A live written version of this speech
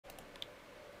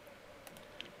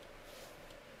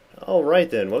All right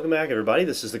then, welcome back everybody.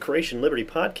 This is the Creation Liberty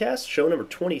Podcast, show number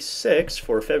 26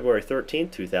 for February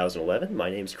 13th, 2011. My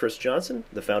name is Chris Johnson,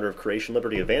 the founder of Creation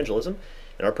Liberty Evangelism,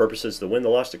 and our purpose is to win the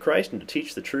lost to Christ and to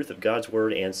teach the truth of God's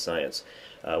Word and science.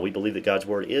 We believe that God's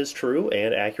Word is true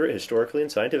and accurate historically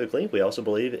and scientifically. We also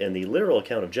believe in the literal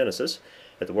account of Genesis,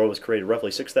 that the world was created roughly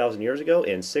 6,000 years ago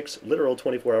in 6 literal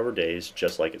 24-hour days,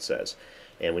 just like it says.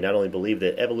 And we not only believe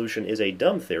that evolution is a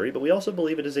dumb theory, but we also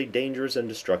believe it is a dangerous and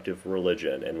destructive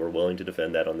religion, and we're willing to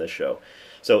defend that on this show.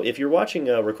 So if you're watching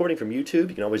a recording from YouTube,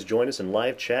 you can always join us in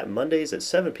live chat Mondays at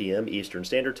 7 p.m. Eastern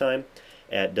Standard Time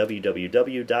at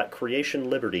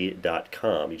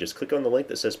www.creationliberty.com. You just click on the link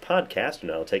that says podcast,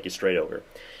 and it'll take you straight over.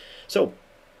 So,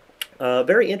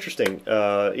 very interesting.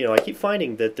 I keep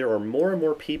finding that there are more and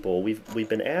more people. We've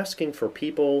been asking for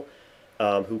people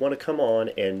who want to come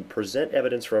on and present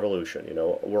evidence for evolution.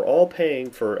 We're all paying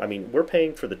for, we're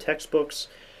paying for the textbooks,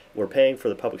 we're paying for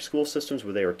the public school systems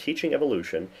where they are teaching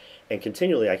evolution, and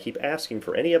continually I keep asking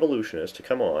for any evolutionist to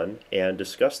come on and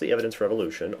discuss the evidence for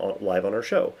evolution live on our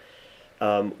show.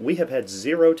 We have had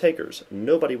 0 takers.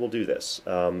 Nobody will do this.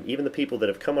 Even the people that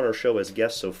have come on our show as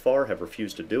guests so far have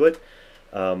refused to do it.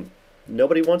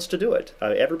 Nobody wants to do it.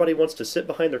 Everybody wants to sit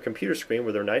behind their computer screen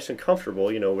where they're nice and comfortable,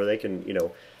 where they can,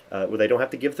 where they don't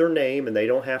have to give their name and they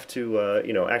don't have to,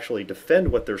 actually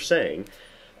defend what they're saying.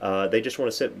 They just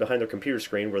want to sit behind their computer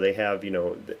screen where they have, they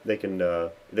don't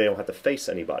have to face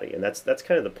anybody. And that's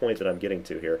kind of the point that I'm getting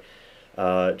to here.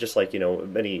 Just like,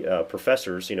 many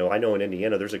professors, I know in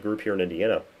Indiana, there's a group here in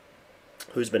Indiana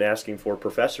who's been asking for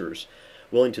professors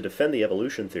willing to defend the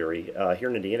evolution theory here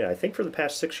in Indiana. I think for the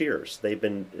past 6 years, they've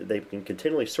been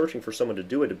continually searching for someone to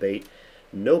do a debate.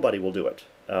 Nobody will do it.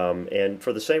 And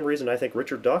for the same reason, I think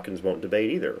Richard Dawkins won't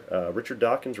debate either. Richard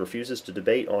Dawkins refuses to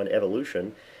debate on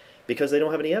evolution because they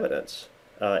don't have any evidence,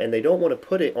 and they don't want to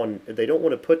put it on. They don't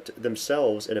want to put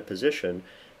themselves in a position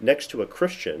next to a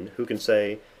Christian who can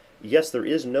say, yes, there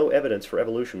is no evidence for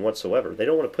evolution whatsoever. They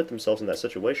don't want to put themselves in that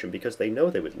situation because they know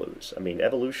they would lose.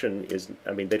 Evolution is,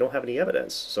 they don't have any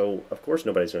evidence, so of course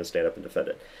nobody's going to stand up and defend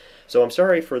it. So I'm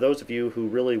sorry for those of you who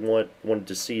really wanted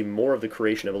to see more of the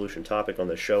creation evolution topic on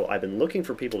this show. I've been looking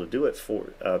for people to do it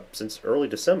since early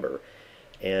December,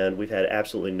 and we've had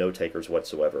absolutely no takers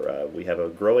whatsoever. We have a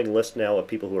growing list now of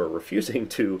people who are refusing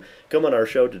to come on our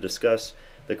show to discuss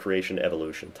the creation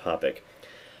evolution topic.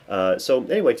 So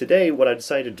anyway, today what I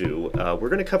decided to do, we're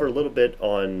going to cover a little bit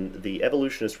on the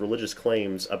evolutionist religious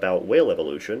claims about whale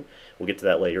evolution. We'll get to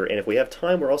that later. And if we have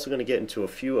time, we're also going to get into a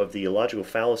few of the illogical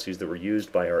fallacies that were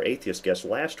used by our atheist guest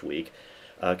last week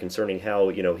concerning how,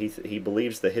 he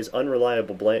believes that his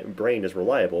unreliable brain is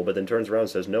reliable, but then turns around and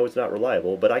says, no, it's not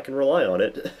reliable, but I can rely on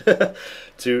it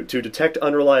to detect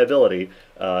unreliability.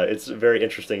 It's very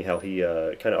interesting how he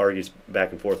kind of argues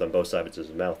back and forth on both sides of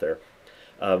his mouth there.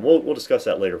 We'll discuss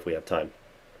that later if we have time.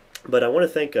 But I want to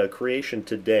thank Creation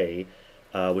Today,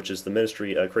 which is the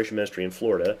ministry, Creation Ministry in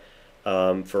Florida,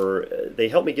 they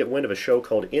helped me get wind of a show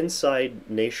called Inside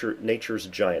Nature's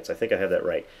Giants. I think I have that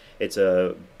right. It's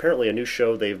apparently a new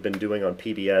show they've been doing on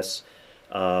PBS,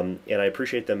 and I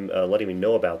appreciate them letting me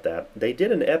know about that. They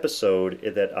did an episode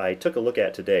that I took a look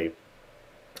at today.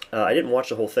 I didn't watch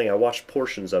the whole thing. I watched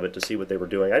portions of it to see what they were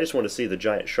doing. I just wanted to see the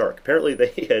giant shark. Apparently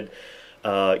they had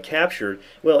captured,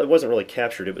 well, it wasn't really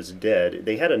captured, it was dead.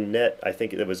 They had a net, I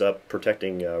think, that was up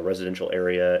protecting a residential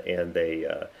area, and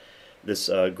this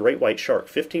great white shark,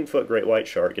 15-foot great white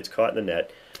shark, gets caught in the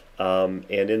net, and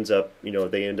ends up,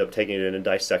 they end up taking it in and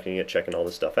dissecting it, checking all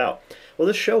this stuff out. Well,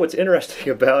 this show, what's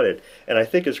interesting about it, and I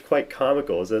think is quite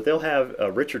comical, is that they'll have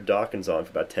Richard Dawkins on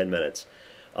for about 10 minutes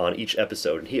on each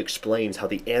episode, and he explains how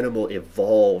the animal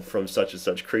evolved from such and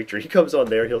such creature. He comes on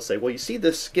there, he'll say, well, you see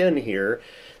this skin here,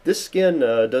 this skin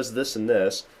does this and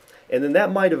this, and then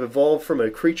that might have evolved from a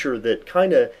creature that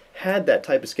kind of had that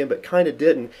type of skin but kind of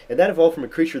didn't, and that evolved from a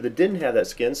creature that didn't have that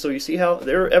skin. So you see how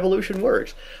their evolution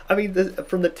works. When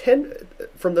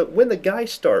the guy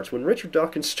starts, when Richard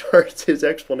Dawkins starts his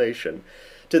explanation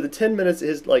to the 10 minutes,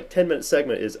 his 10-minute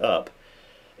segment is up,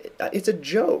 it's a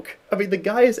joke. The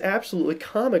guy is absolutely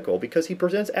comical because he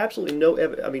presents absolutely no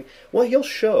evidence. What he'll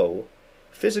show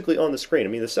physically on the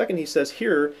screen, the second he says,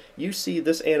 here, you see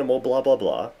this animal, blah, blah,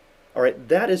 blah, all right,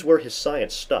 that is where his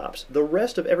science stops. The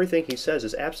rest of everything he says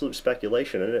is absolute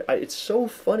speculation, and it's so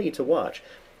funny to watch.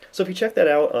 So if you check that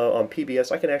out on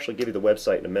PBS, I can actually give you the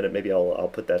website in a minute. Maybe I'll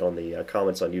put that on the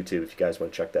comments on YouTube if you guys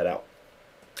want to check that out.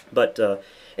 But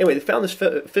anyway, they found this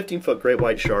 15-foot great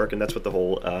white shark, and that's what the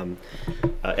whole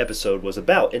episode was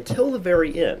about, until the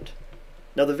very end.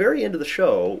 Now, the very end of the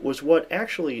show was what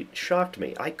actually shocked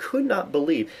me. I could not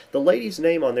believe the lady's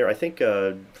name on there. I think,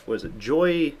 was it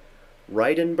Joy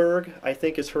Reidenberg, I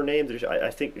think is her name.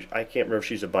 I think I can't remember if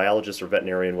she's a biologist or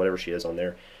veterinarian, whatever she is on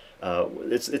there.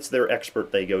 It's their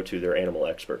expert they go to, their animal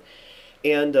expert.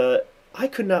 And I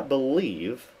could not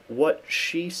believe what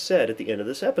she said at the end of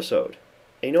this episode.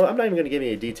 And you know what? I'm not even going to give you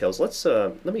any details.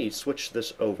 Let me switch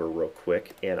this over real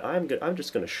quick, and I'm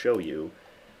just going to show you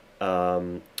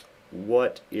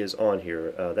what is on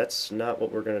here. That's not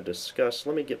what we're going to discuss.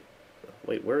 Let me get.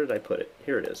 Wait, where did I put it?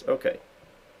 Here it is. Okay.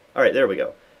 All right, there we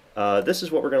go. This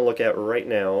is what we're going to look at right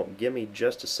now. Give me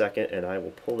just a second, and I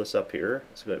will pull this up here.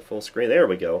 Let's go to full screen. There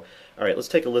we go. All right, let's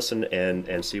take a listen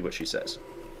and see what she says.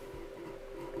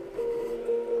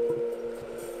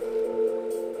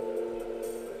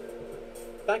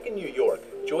 Back in New York,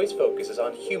 Joy's focus is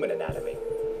on human anatomy.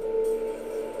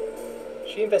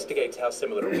 She investigates how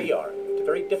similar we are to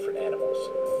very different animals.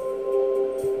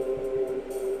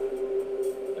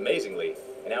 Amazingly,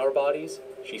 in our bodies,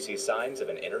 she sees signs of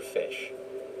an inner fish.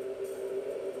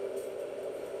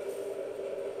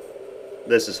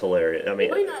 This is hilarious. I mean,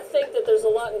 you might not think that there's a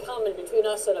lot in common between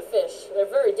us and a fish. They're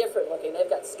very different looking. They've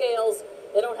got scales,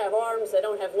 they don't have arms, they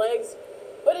don't have legs.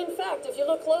 But in fact, if you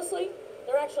look closely,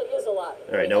 there actually is a lot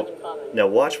all right, we have in common. Now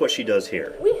watch what she does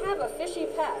here. We have a fishy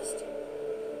past.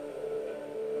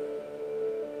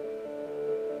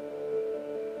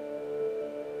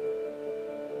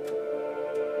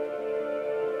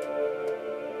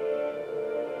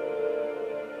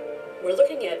 We're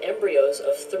looking at embryos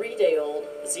of 3-day-old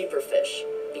zebrafish.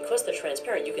 Because they're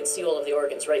transparent, you can see all of the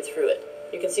organs right through it.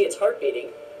 You can see its heart beating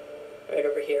right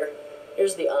over here.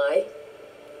 Here's the eye.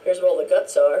 Here's where all the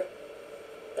guts are.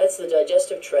 That's the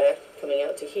digestive tract coming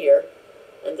out to here.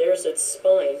 And there's its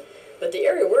spine. But the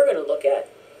area we're going to look at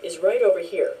is right over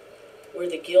here, where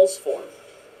the gills form.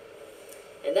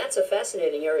 And that's a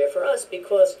fascinating area for us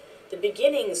because the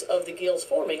beginnings of the gills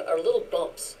forming are little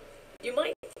bumps. You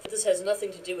might think this has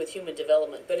nothing to do with human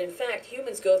development, but in fact,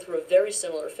 humans go through a very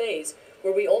similar phase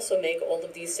where we also make all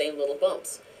of these same little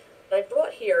bumps. I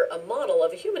brought here a model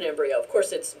of a human embryo. Of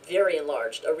course, it's very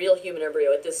enlarged. A real human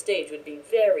embryo at this stage would be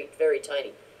very, very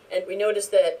tiny. And we notice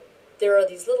that there are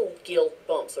these little gill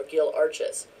bumps or gill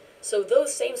arches. So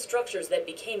those same structures that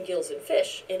became gills in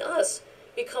fish, in us,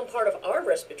 become part of our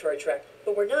respiratory tract,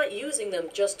 but we're not using them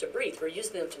just to breathe. We're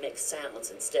using them to make sounds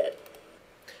instead.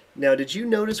 Now, did you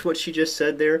notice what she just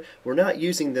said there? We're not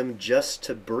using them just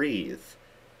to breathe.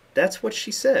 That's what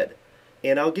she said.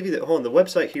 And I'll give you the, hold on, the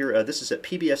website here, this is at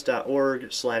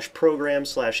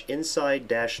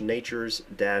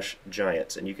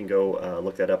pbs.org/program/inside-natures-giants. And you can go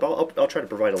look that up. I'll try to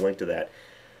provide a link to that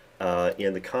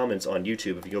in the comments on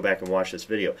YouTube if you go back and watch this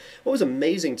video. What was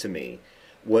amazing to me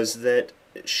was that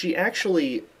she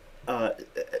actually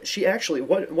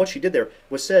what she did there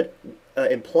was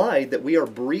implied that we are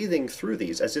breathing through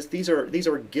these, as if these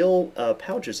are gill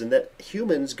pouches, and that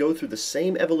humans go through the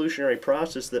same evolutionary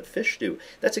process that fish do.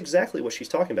 That's exactly what she's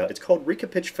talking about. It's called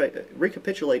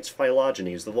recapitulates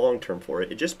phylogeny is the long term for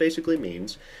it. It just basically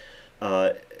means,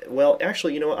 well,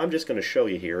 actually, you know what? I'm just going to show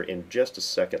you here in just a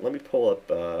second. Let me pull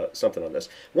up something on this.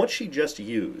 What she just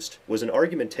used was an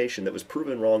argumentation that was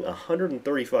proven wrong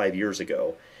 135 years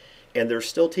ago. And they're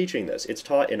still teaching this. It's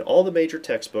taught in all the major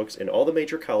textbooks, in all the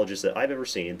major colleges that I've ever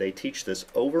seen. They teach this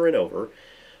over and over.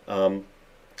 In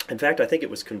fact, I think it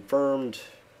was confirmed,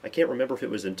 I can't remember if it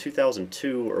was in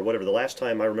 2002 or whatever. The last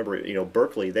time I remember, you know,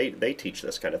 Berkeley, they teach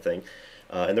this kind of thing.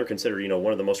 And they're considered, you know,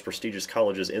 one of the most prestigious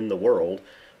colleges in the world,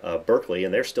 Berkeley,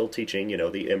 and they're still teaching, you know,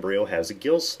 the embryo has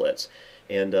gill slits.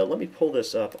 And let me pull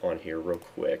this up on here real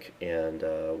quick, and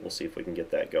we'll see if we can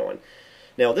get that going.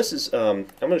 Now this is, I'm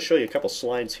going to show you a couple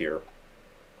slides here.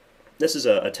 This is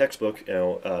a textbook, you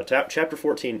know, chapter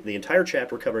 14, the entire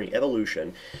chapter covering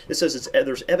evolution. It says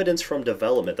there's evidence from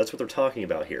development. That's what they're talking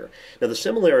about here. Now the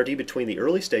similarity between the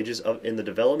early stages in the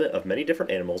development of many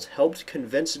different animals helped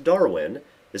convince Darwin,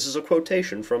 this is a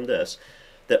quotation from this,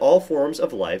 that all forms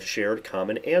of life shared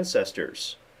common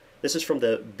ancestors. This is from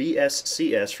the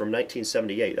BSCS from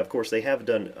 1978. Of course, they have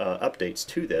done updates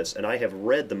to this, and I have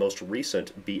read the most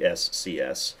recent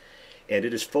BSCS, and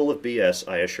it is full of BS,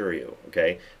 I assure you.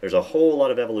 Okay, there's a whole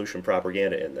lot of evolution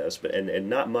propaganda in this, but and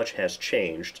not much has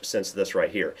changed since this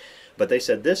right here. But they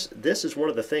said this is one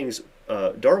of the things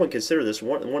Darwin considered this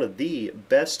one of the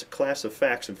best class of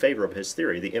facts in favor of his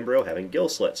theory, the embryo having gill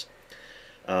slits.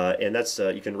 And that's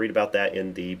you can read about that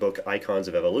in the book Icons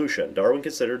of Evolution. Darwin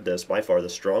considered this by far the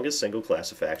strongest single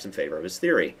class of facts in favor of his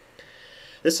theory.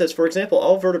 This says, for example,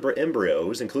 all vertebrate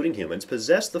embryos, including humans,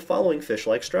 possess the following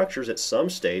fish-like structures at some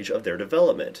stage of their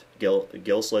development. Gill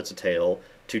slits, a tail,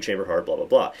 two-chamber heart, blah, blah,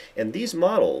 blah. And these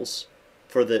models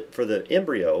for the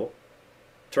embryo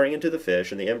turning into the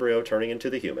fish and the embryo turning into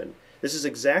the human, This is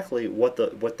exactly what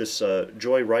this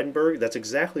Joy Reidenberg, that's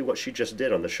exactly what she just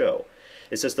did on the show.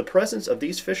 It says the presence of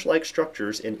these fish-like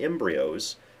structures in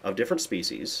embryos of different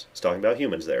species, it's talking about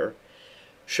humans there,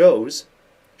 shows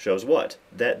what?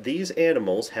 That these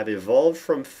animals have evolved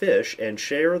from fish and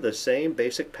share the same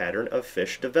basic pattern of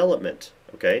fish development.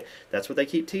 Okay, that's what they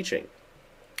keep teaching.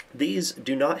 These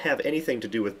do not have anything to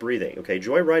do with breathing. Okay,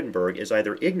 Joy Reidenberg is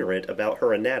either ignorant about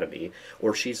her anatomy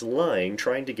or she's lying,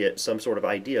 trying to get some sort of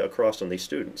idea across on these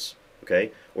students.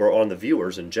 Okay, or on the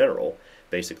viewers in general,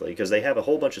 basically, because they have a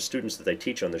whole bunch of students that they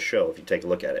teach on the show. If you take a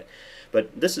look at it,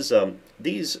 but this is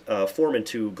these form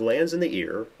into glands in the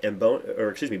ear and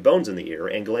bones in the ear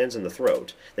and glands in the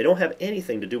throat. They don't have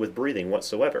anything to do with breathing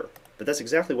whatsoever. But that's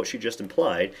exactly what she just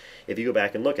implied. If you go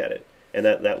back and look at it, and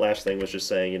that last thing was just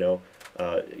saying,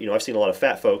 I've seen a lot of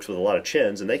fat folks with a lot of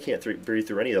chins, and they can't breathe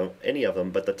through any of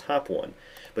them, but the top one.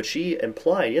 But she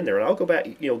implied in there, and I'll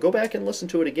go back and listen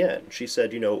to it again. She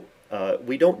said,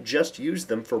 we don't just use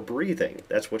them for breathing.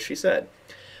 That's what she said.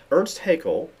 Ernst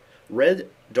Haeckel read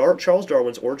Charles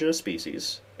Darwin's Origin of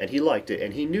Species, and he liked it,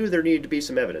 and he knew there needed to be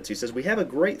some evidence. He says, we have a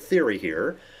great theory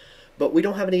here, but we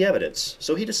don't have any evidence.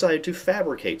 So he decided to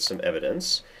fabricate some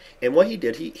evidence. And what he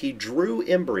did, he drew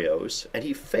embryos, and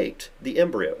he faked the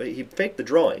embryo. He faked the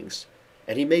drawings,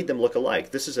 and he made them look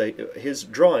alike. This is his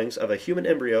drawings of a human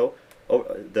embryo,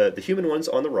 the human ones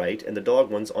on the right and the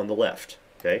dog ones on the left.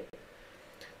 Okay,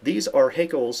 these are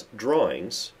Haeckel's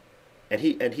drawings, and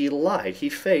he lied. He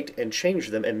faked and changed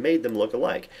them and made them look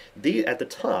alike. At the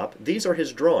top, these are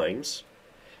his drawings,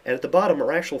 and at the bottom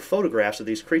are actual photographs of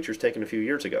these creatures taken a few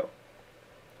years ago.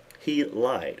 He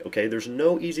lied, okay? There's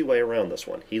no easy way around this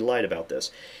one. He lied about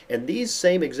this. And these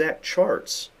same exact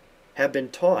charts have been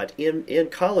taught in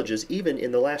colleges even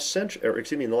in the last century, or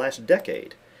excuse me, in the last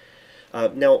decade.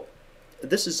 Now,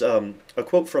 this is a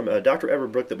quote from Dr.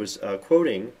 Edward Brooke that was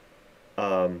quoting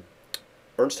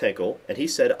Ernst Haeckel, and he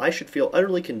said, I should feel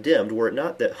utterly condemned were it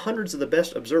not that hundreds of the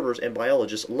best observers and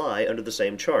biologists lie under the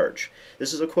same charge.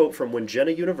 This is a quote from when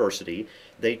Jena University,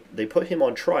 they put him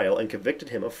on trial and convicted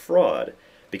him of fraud,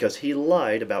 because he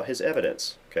lied about his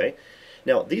evidence. Okay,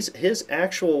 now his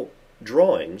actual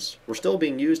drawings were still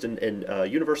being used in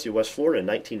University of West Florida in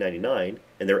 1999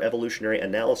 in their evolutionary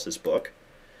analysis book.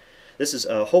 This is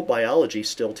Hope Biology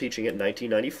still teaching it in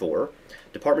 1994.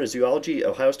 Department of Zoology,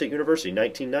 Ohio State University,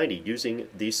 1990, using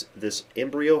this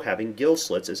embryo having gill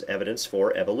slits as evidence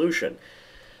for evolution.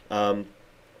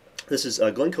 This is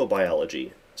Glencoe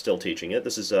Biology, still teaching it.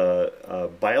 This is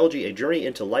Biology, A Journey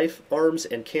into Life, Arms,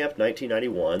 and Camp,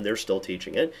 1991. They're still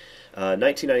teaching it.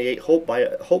 1998,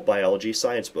 Hope Biology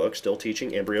Science book, still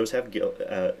teaching embryos of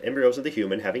the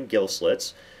human having gill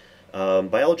slits.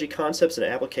 Biology Concepts and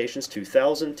Applications,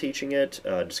 2000, teaching it.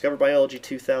 Discover Biology,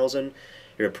 2000.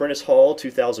 Here at Prentice Hall,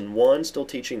 2001, still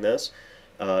teaching this.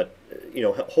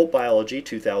 Hope Biology,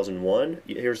 2001.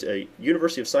 Here's a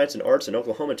University of Science and Arts in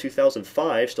Oklahoma,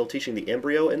 2005, still teaching the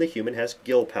embryo in the human has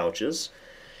gill pouches.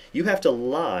 You have to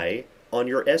lie on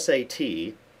your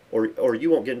SAT, or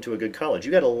you won't get into a good college.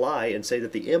 You got to lie and say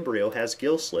that the embryo has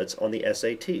gill slits on the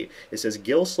SAT. It says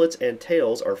gill slits and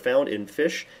tails are found in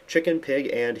fish, chicken, pig,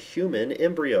 and human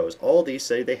embryos. All these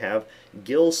say they have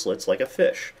gill slits like a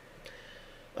fish.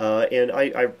 And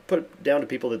I put down to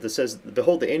people that this says,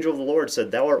 behold, the angel of the Lord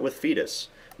said, thou art with fetus.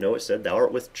 No, it said, thou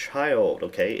art with child,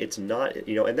 okay? It's not,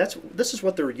 and this is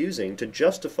what they're using to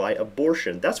justify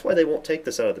abortion. That's why they won't take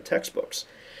this out of the textbooks.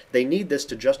 They need this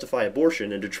to justify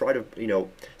abortion and to try to,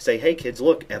 say, hey kids,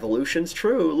 look, evolution's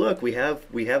true. Look, we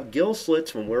have gill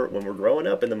slits when we're growing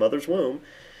up in the mother's womb.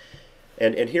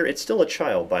 And here, it's still a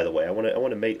child, by the way. I want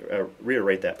to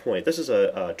reiterate that point. This is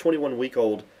a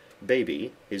 21-week-old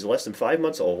baby. He's less than 5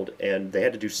 months old, and they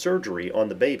had to do surgery on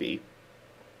the baby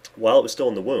while it was still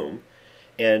in the womb.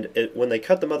 And when they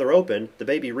cut the mother open, the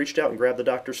baby reached out and grabbed the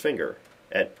doctor's finger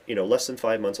at less than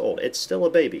 5 months old. It's still a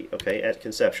baby, okay, at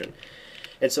conception.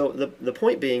 And so the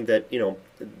point being that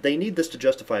they need this to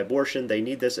justify abortion. They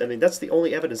need this. I mean, that's the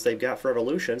only evidence they've got for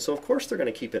evolution. So of course they're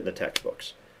going to keep it in the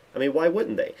textbooks. I mean, why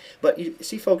wouldn't they? But you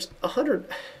see, folks,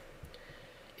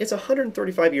 it's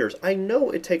 135 years. I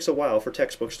know it takes a while for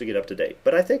textbooks to get up to date,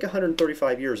 but I think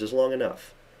 135 years is long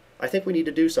enough. I think we need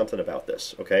to do something about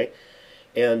this, okay?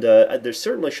 And there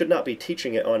certainly should not be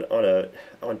teaching it on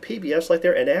PBS like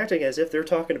they're and acting as if they're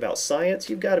talking about science.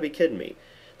 You've got to be kidding me.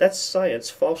 That's science,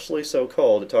 falsely so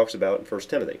called, it talks about in 1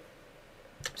 Timothy.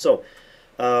 So,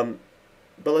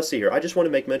 but let's see here. I just want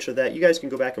to make mention of that. You guys can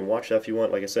go back and watch that if you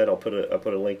want. Like I said, I'll put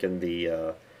a link in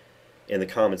the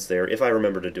comments there, if I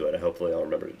remember to do it. Hopefully I'll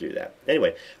remember to do that.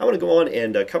 Anyway, I want to go on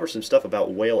and cover some stuff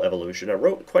about whale evolution. I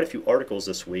wrote quite a few articles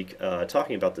this week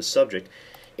talking about this subject,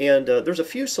 And there's a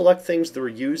few select things they're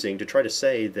using to try to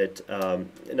say that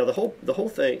the whole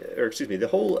thing, or excuse me, the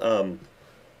whole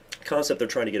concept they're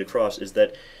trying to get across is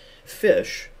that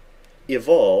fish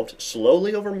evolved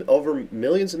slowly over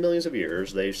millions and millions of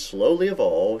years. They slowly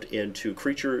evolved into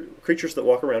creatures that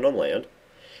walk around on land,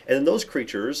 and then those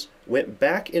creatures went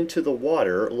back into the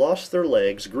water, lost their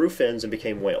legs, grew fins, and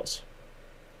became whales.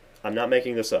 I'm not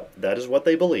making this up. That is what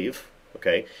they believe.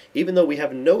 Okay, even though we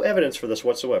have no evidence for this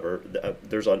whatsoever,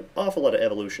 there's an awful lot of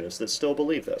evolutionists that still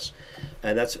believe this,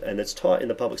 and it's taught in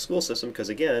the public school system because,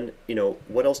 again,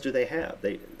 what else do they have?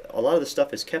 A lot of the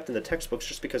stuff is kept in the textbooks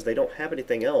just because they don't have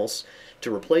anything else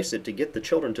to replace it to get the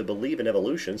children to believe in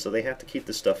evolution, so they have to keep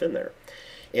this stuff in there.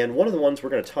 And one of the ones we're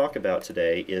going to talk about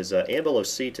today is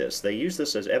ambulocetus. They use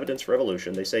this as evidence for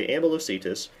evolution. They say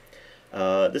ambulocetus.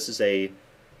 This is a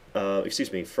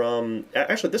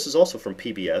actually this is also from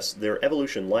PBS, their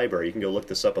evolution library. You can go look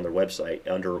this up on their website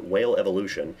under whale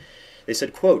evolution. They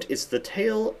said, quote, "It's the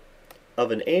tale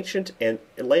of an ancient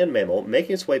land mammal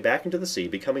making its way back into the sea,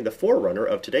 becoming the forerunner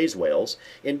of today's whales.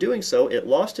 In doing so, it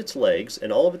lost its legs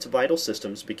and all of its vital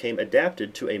systems became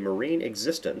adapted to a marine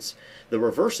existence, the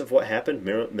reverse of what happened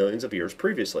millions of years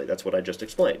previously." That's what I just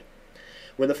explained.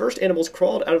 When the first animals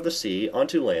crawled out of the sea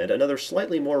onto land, another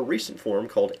slightly more recent form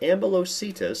called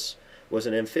ambulocetus was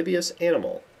an amphibious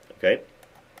animal. Okay,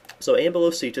 so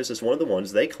ambulocetus is one of the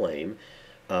ones they claim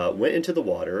went into the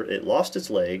water, it lost its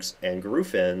legs and grew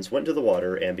fins, went into the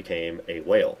water and became a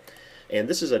whale. And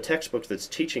this is a textbook that's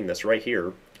teaching this right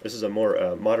here. This is a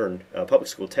more modern public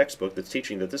school textbook that's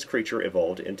teaching that this creature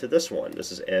evolved into this one.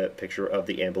 This is a picture of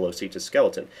the ambulocetus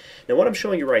skeleton. Now what I'm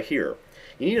showing you right here,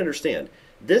 you need to understand,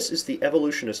 this is the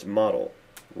evolutionist model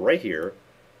right here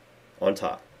on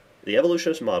top. The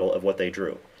evolutionist model of what they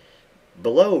drew.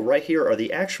 Below, right here, are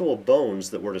the actual bones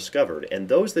that were discovered. And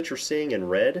those that you're seeing in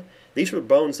red, these were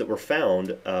bones that were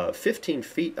found 15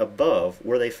 feet above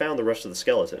where they found the rest of the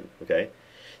skeleton. Okay?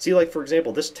 See, like, for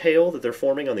example, this tail that they're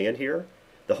forming on the end here,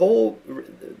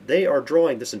 they are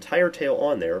drawing this entire tail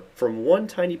on there from one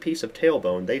tiny piece of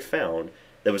tailbone they found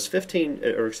that was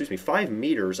 5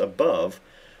 meters above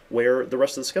where the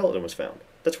rest of the skeleton was found.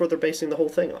 That's where they're basing the whole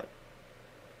thing on.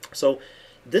 So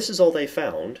this is all they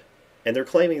found, and they're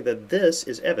claiming that this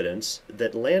is evidence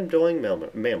that land-dwelling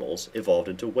mammals evolved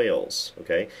into whales.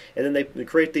 Okay, and then they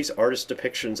create these artist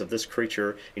depictions of this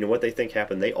creature, what they think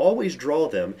happened. They always draw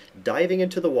them diving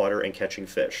into the water and catching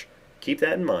fish. Keep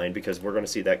that in mind because we're going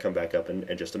to see that come back up in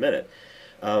just a minute.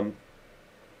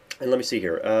 And let me see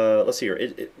here. Let's see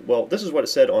here. Well, this is what it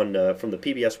said on from the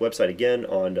PBS website again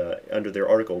on under their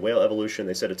article Whale Evolution.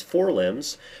 They said its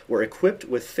forelimbs were equipped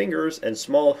with fingers and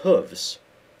small hooves.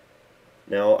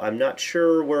 Now, I'm not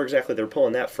sure where exactly they're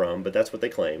pulling that from, but that's what they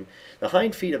claim. The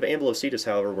hind feet of ambulocetus,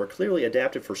 however, were clearly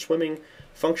adapted for swimming.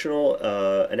 Functional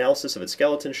analysis of its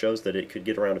skeleton shows that it could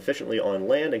get around efficiently on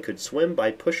land and could swim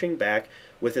by pushing back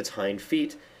with its hind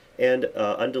feet and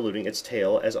undulating its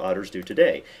tail as otters do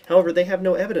today. However, they have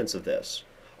no evidence of this.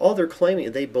 All they're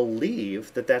claiming, they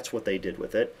believe that that's what they did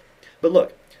with it. But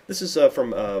look, this is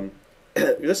from,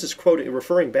 this is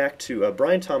referring back to,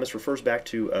 Brian Thomas refers back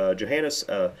to Johannes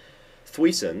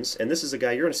Thuysens, and this is a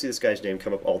guy, you're going to see this guy's name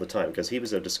come up all the time because he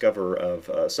was a discoverer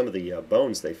of some of the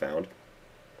bones they found,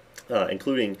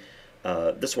 including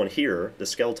this one here, the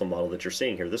skeletal model that you're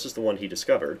seeing here. This is the one he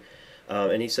discovered.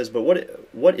 And he says, but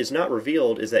what is not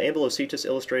revealed is that ambulocetus,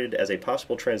 illustrated as a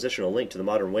possible transitional link to the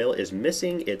modern whale, is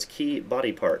missing its key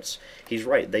body parts. He's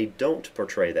right, they don't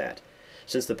portray that.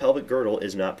 Since the pelvic girdle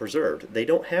is not preserved, they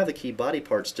don't have the key body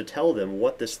parts to tell them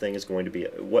what this thing is going to be,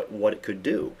 what it could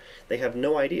do. They have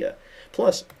no idea.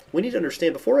 Plus, we need to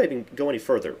understand, before I even go any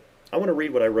further, I want to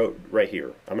read what I wrote right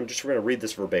here. We're going to read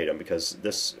this verbatim because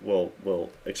this will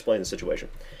explain the situation.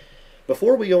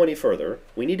 Before we go any further,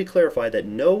 we need to clarify that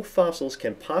no fossils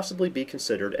can possibly be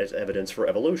considered as evidence for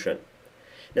evolution.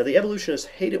 Now, the evolutionists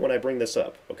hate it when I bring this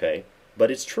up, okay? But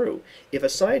it's true. If a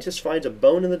scientist finds a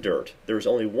bone in the dirt, there is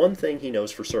only one thing he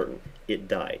knows for certain. It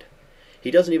died.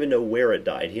 He doesn't even know where it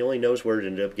died. He only knows where it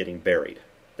ended up getting buried.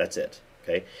 That's it,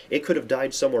 okay? It could have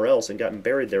died somewhere else and gotten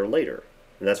buried there later,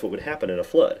 and that's what would happen in a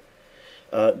flood.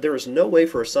 There is no way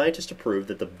for a scientist to prove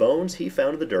that the bones he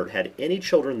found in the dirt had any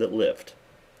children that lived.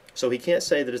 So he can't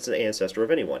say that it's an ancestor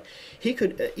of anyone. He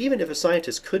could, even if a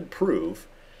scientist could prove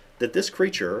that this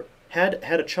creature had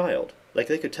a child, like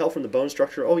they could tell from the bone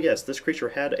structure, oh yes, this creature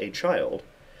had a child,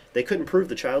 they couldn't prove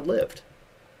the child lived.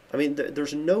 I mean,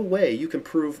 there's no way you can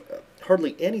prove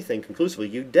hardly anything conclusively.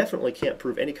 You definitely can't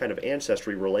prove any kind of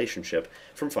ancestry relationship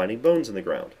from finding bones in the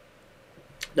ground.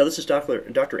 Now this is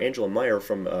Dr. Angela Meyer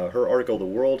from her article, The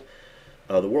World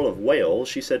the world of whales,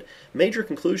 she said major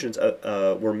conclusions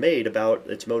were made about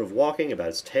its mode of walking, about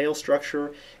its tail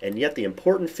structure, and yet the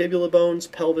important fibula bones,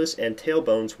 pelvis, and tail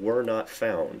bones were not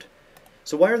found.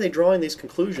 So why are they drawing these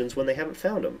conclusions when they haven't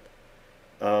found them?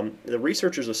 The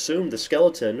researchers assumed the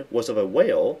skeleton was of a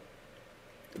whale.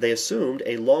 They assumed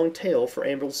a long tail for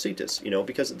Amblicitus,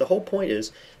 because the whole point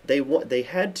is they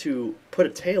had to put a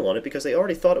tail on it because they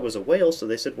already thought it was a whale, so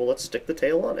they said, well, let's stick the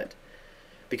tail on it.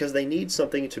 Because they need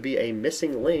something to be a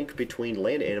missing link between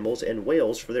land animals and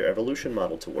whales for their evolution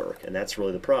model to work, and that's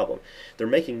really the problem. They're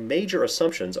making major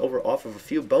assumptions off of a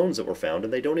few bones that were found,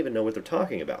 and they don't even know what they're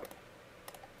talking about.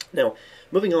 Now,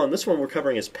 moving on, this one we're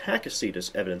covering is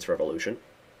Pakicetus evidence for evolution.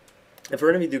 And for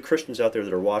any of you Christians out there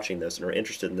that are watching this and are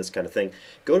interested in this kind of thing,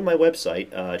 go to my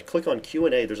website, click on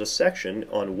Q&A. There's a section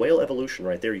on whale evolution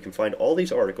right there. You can find all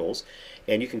these articles,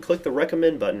 and you can click the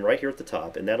recommend button right here at the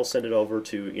top, and that'll send it over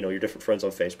to your different friends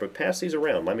on Facebook. Pass these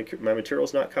around. My material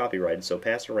is not copyrighted, so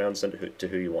pass it around and send it to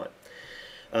who you want.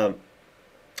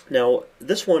 Now,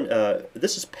 this one,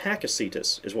 this is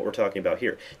Pakicetus, is what we're talking about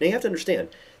here. Now, you have to understand,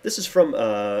 this is from,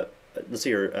 let's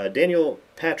see here, Daniel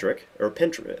Patrick, or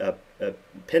Pendick,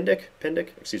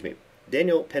 excuse me,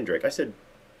 Daniel Pendrick. I said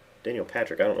Daniel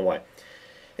Patrick, I don't know why.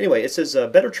 Anyway, it says,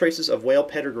 better traces of whale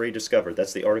pedigree discovered.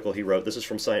 That's the article he wrote. This is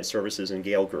from Science Services and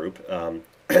Gale Group,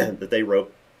 that they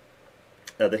wrote,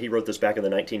 that he wrote this back in the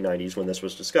 1990s when this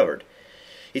was discovered.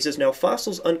 He says, now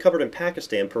fossils uncovered in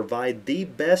Pakistan provide the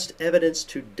best evidence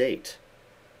to date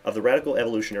of the radical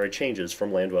evolutionary changes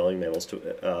from land-dwelling mammals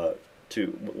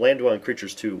to land-dwelling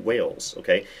creatures to whales.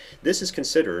 Okay, this is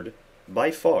considered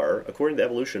by far, according to the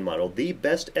evolution model, the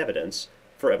best evidence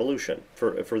for evolution,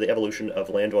 for the evolution of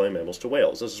land-dwelling mammals to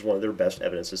whales. This is one of their best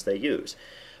evidences they use.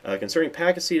 Concerning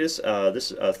Pakicetus,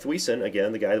 this Thwesen,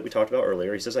 again, the guy that we talked about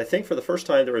earlier, he says, I think for the first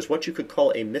time there is what you could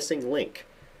call a missing link.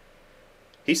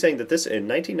 He's saying that this, in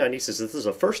 1990, says this is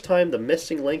the first time the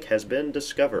missing link has been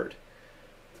discovered.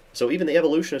 So even the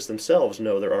evolutionists themselves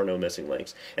know there are no missing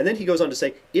links. And then he goes on to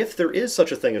say, if there is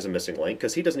such a thing as a missing link,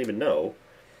 because he doesn't even know,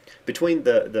 between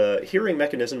the hearing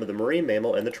mechanism of the marine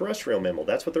mammal and the terrestrial mammal,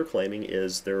 that's what they're claiming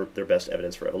is their best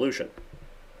evidence for evolution.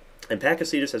 And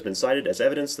Pakicetus has been cited as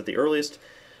evidence that the earliest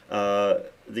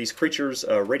these creatures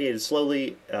radiated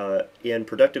slowly in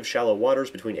productive shallow waters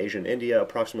between Asia and India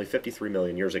approximately 53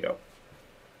 million years ago.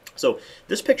 So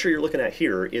this picture you're looking at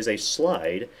here is a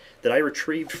slide that I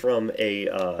retrieved from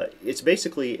it's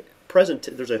basically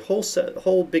there's a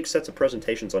whole big sets of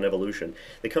presentations on evolution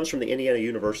that comes from the Indiana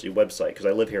University website, because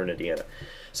I live here in Indiana.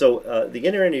 So the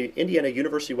Indiana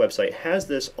University website has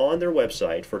this on their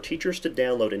website for teachers to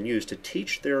download and use to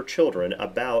teach their children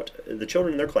the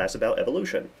children in their class about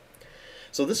evolution.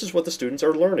 So this is what the students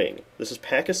are learning. This is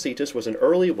Pakicetus was an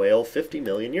early whale 50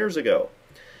 million years ago.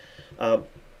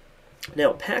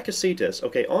 Now, Pakicetus,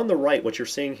 okay, on the right, what you're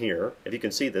seeing here, if you can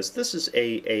see this, this is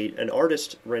an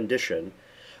artist rendition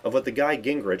of what the guy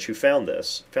Gingrich, who found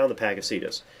the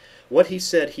Pakicetus, what he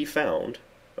said he found,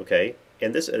 okay,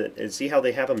 and see how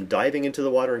they have him diving into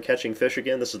the water and catching fish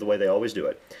again? This is the way they always do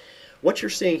it. What you're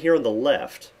seeing here on the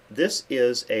left, this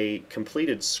is a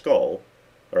completed skull,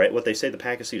 all right, what they say the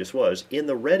Pakicetus was. In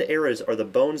the red areas are the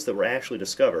bones that were actually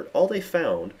discovered. All they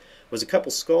found was a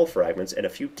couple skull fragments and a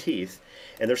few teeth,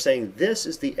 and they're saying this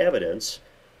is the evidence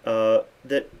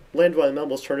that land-dwelling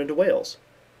mammals turn into whales.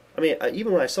 I mean,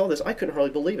 even when I saw this, I couldn't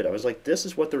hardly believe it. I was like, this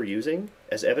is what they're using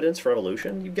as evidence for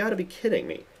evolution? You've got to be kidding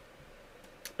me.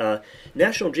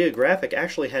 National Geographic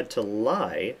actually had to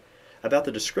lie about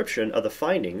the description of the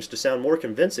findings to sound more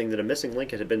convincing that a missing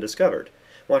link had been discovered.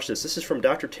 Watch this. This is from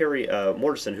Dr. Terry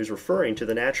Mortensen, who's referring to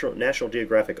the National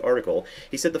Geographic article.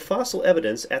 He said the fossil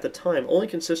evidence at the time only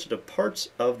consisted of parts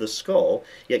of the skull,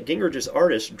 yet Gingrich's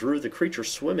artist drew the creature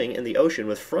swimming in the ocean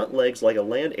with front legs like a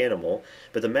land animal,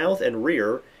 but the mouth and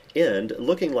rear end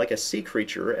looking like a sea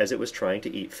creature as it was trying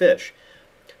to eat fish.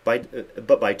 But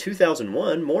by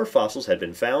 2001, more fossils had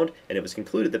been found, and it was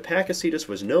concluded that Pakicetus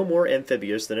was no more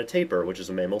amphibious than a tapir, which is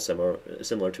a mammal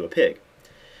similar to a pig.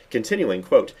 Continuing,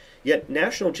 quote, yet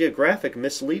National Geographic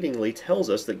misleadingly tells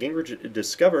us that Gingrich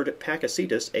discovered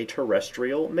Pakicetus a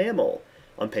terrestrial mammal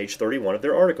on page 31 of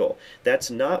their article.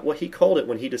 That's not what he called it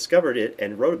when he discovered it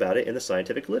and wrote about it in the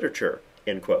scientific literature,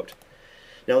 end quote.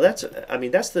 Now that's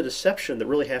the deception that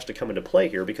really has to come into play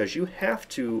here, because you have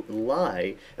to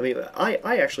lie. I mean, I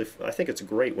think it's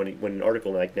great when an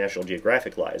article like National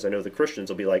Geographic lies. I know the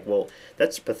Christians will be like, well,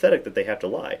 that's pathetic that they have to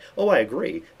lie. Oh, I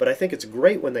agree, but I think it's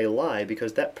great when they lie,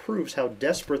 because that proves how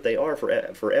desperate they are for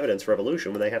evidence for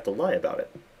evolution when they have to lie about it.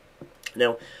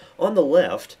 Now, on the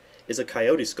left is a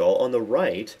coyote skull. On the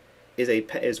right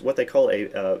is what they call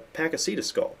a Pakicetus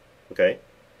skull. Okay.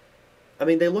 I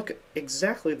mean, they look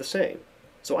exactly the same.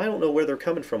 So I don't know where they're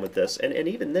coming from with this. And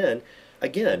even then,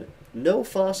 again, no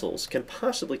fossils can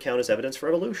possibly count as evidence for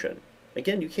evolution.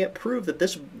 Again, you can't prove that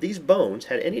these bones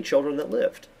had any children that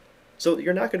lived. So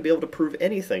you're not going to be able to prove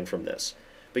anything from this.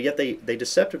 But yet they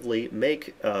deceptively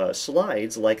make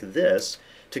slides like this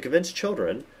to convince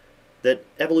children that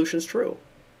evolution is true.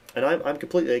 And I'm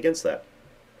completely against that.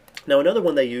 Now, another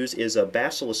one they use is a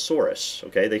Basilosaurus.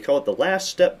 Okay, they call it the last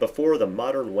step before the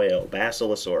modern whale,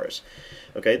 Basilosaurus.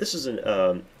 Okay, this is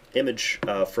an image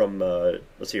from,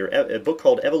 let's see here, a book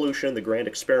called Evolution, the Grand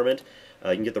Experiment.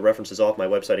 You can get the references off my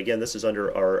website. Again, this is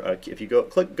under our, if you go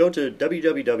to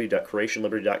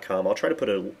www.creationliberty.com. I'll try to put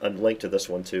a link to this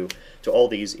one to all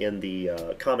these in the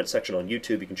comment section on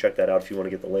YouTube. You can check that out if you want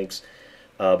to get the links.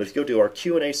 But if you go to our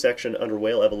Q&A section under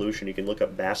whale evolution, you can look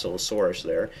up Basilosaurus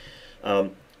there.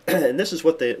 And this is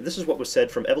what was said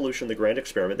from Evolution, the Grand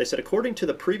Experiment. They said, according to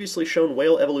the previously shown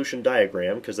whale evolution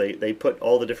diagram, because they put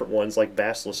all the different ones like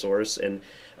Basilosaurus and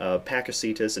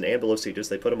Pakicetus and Ambulocetus,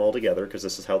 they put them all together because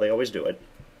this is how they always do it.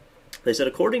 They said,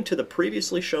 according to the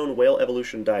previously shown whale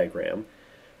evolution diagram,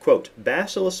 quote,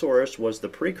 Basilosaurus was the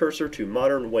precursor to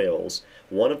modern whales,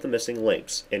 one of the missing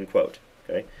links, end quote.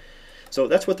 Okay? So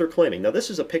that's what they're claiming. Now this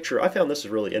is a picture, I found this is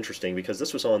really interesting because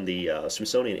this was on the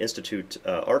Smithsonian Institute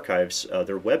Archives,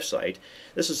 their website.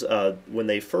 This is when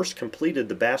they first completed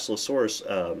the Basilosaurus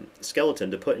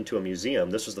skeleton to put into a museum.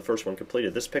 This was the first one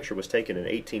completed. This picture was taken in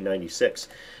 1896.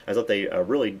 I thought they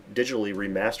really digitally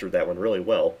remastered that one really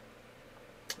well.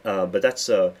 But that's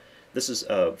this is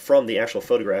from the actual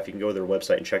photograph. You can go to their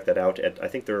website and check that out. I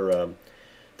think their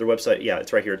website, yeah,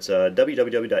 it's right here. It's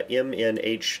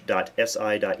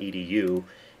www.mnh.si.edu,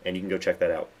 and you can go check that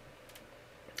out.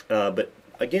 But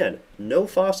again, no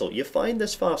fossil. You find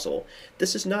this fossil.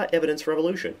 This is not evidence for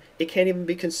evolution. It can't even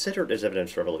be considered as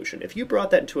evidence for evolution. If you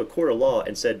brought that into a court of law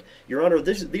and said, Your Honor,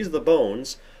 these are the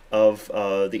bones of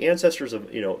the ancestors of,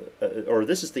 or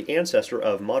this is the ancestor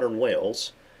of modern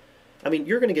whales, I mean,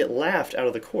 you're going to get laughed out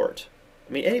of the court.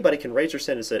 I mean, anybody can raise their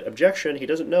hand and say, objection, he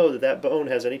doesn't know that that bone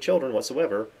has any children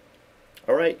whatsoever.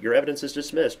 All right, your evidence is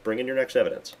dismissed. Bring in your next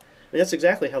evidence. I mean, that's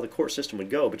exactly how the court system would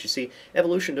go. But you see,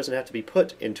 evolution doesn't have to be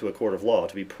put into a court of law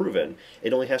to be proven.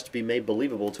 It only has to be made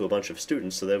believable to a bunch of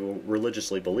students so they will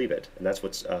religiously believe it. And that's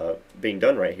what's being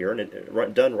done right here,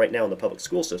 and done right now in the public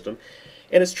school system.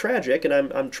 And it's tragic, and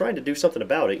I'm trying to do something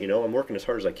about it. I'm working as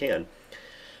hard as I can.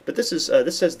 But this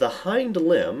says the hind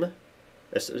limb.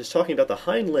 It's talking about the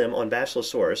hind limb on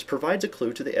Basilosaurus provides a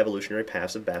clue to the evolutionary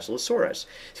past of Basilosaurus.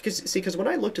 Because when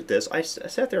I looked at this, I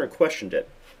sat there and questioned it.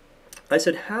 I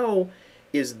said, how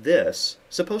is this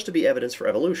supposed to be evidence for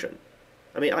evolution?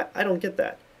 I mean, I don't get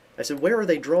that. I said, where are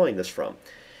they drawing this from?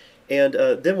 And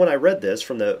then when I read this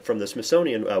from the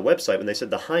Smithsonian website, when they said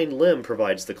the hind limb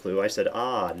provides the clue, I said,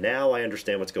 now I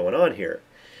understand what's going on here.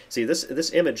 See,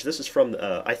 this image, this is from,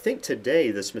 I think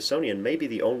today the Smithsonian may be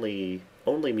the only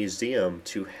museum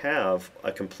to have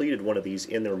a completed one of these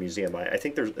in their museum. I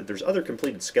think there's other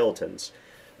completed skeletons,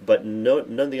 but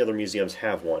none of the other museums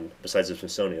have one besides the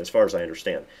Smithsonian, as far as I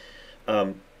understand.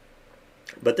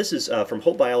 But this is from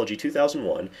Holt Biology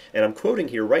 2001, and I'm quoting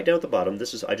here right down at the bottom.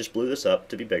 I just blew this up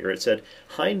to be bigger. It said,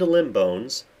 hind limb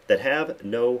bones that have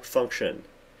no function.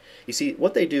 You see,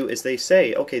 what they do is they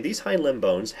say, okay, these hind limb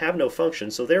bones have no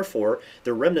function, so therefore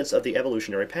they're remnants of the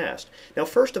evolutionary past. Now,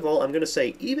 first of all, I'm going to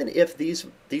say, even if these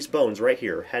bones right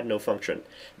here had no function,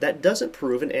 that doesn't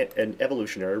prove an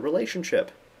evolutionary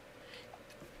relationship.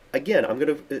 Again, I'm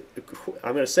going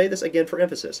to say this again for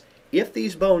emphasis. If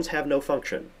these bones have no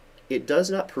function, it does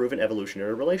not prove an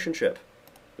evolutionary relationship.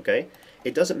 Okay?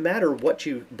 It doesn't matter what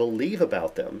you believe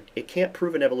about them. It can't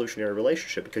prove an evolutionary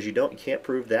relationship because you can't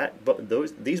prove that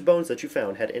these bones that you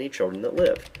found had any children that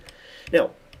lived.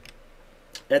 Now,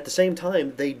 at the same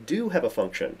time, they do have a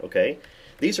function. Okay,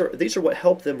 these are what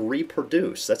help them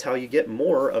reproduce. That's how you get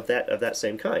more of that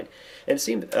same kind. And it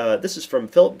seemed this is from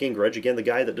Philip Gingrich, again the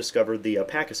guy that discovered the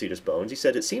Pakicetus bones. He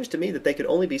said, "It seems to me that they could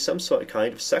only be some sort of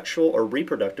kind of sexual or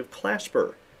reproductive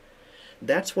clasper."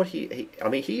 That's what he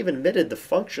even admitted the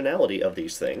functionality of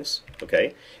these things,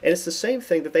 okay? And it's the same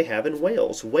thing that they have in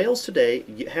whales. Whales today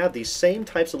have these same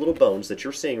types of little bones that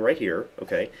you're seeing right here,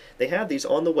 okay? They have these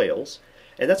on the whales,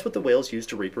 and that's what the whales use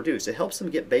to reproduce. It helps them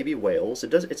get baby whales.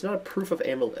 It's not a proof of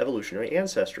evolutionary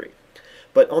ancestry.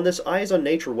 But on this Eyes on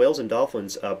Nature, Whales and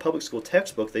Dolphins public school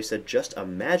textbook, they said, just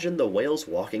imagine the whales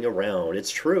walking around. It's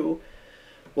true.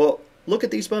 Well, look at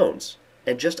these bones,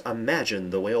 and just imagine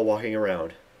the whale walking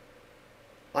around.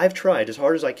 I've tried as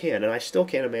hard as I can, and I still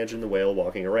can't imagine the whale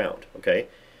walking around, okay?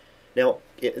 Now,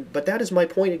 but that is my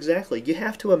point exactly. You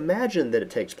have to imagine that it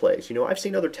takes place. You know, I've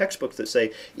seen other textbooks that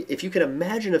say, if you can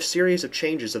imagine a series of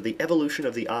changes of the evolution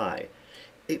of the eye,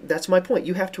 that's my point.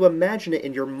 You have to imagine it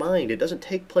in your mind. It doesn't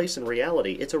take place in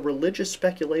reality. It's a religious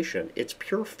speculation. It's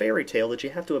pure fairy tale that you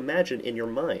have to imagine in your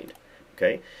mind.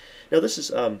 Okay? Now, this is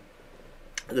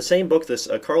the same book, this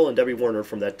Carl and Debbie Warner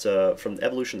from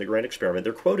Evolution, the Grand Experiment.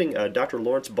 They're quoting Dr.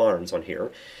 Lawrence Barnes on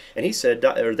here, and he said,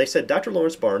 or they said, Dr.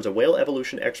 Lawrence Barnes, a whale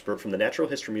evolution expert from the Natural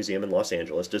History Museum in Los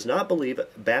Angeles, does not believe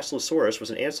Basilosaurus was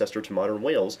an ancestor to modern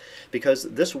whales because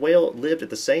this whale lived at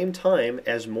the same time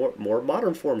as more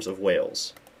modern forms of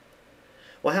whales.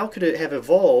 Well, how could it have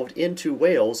evolved into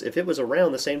whales if it was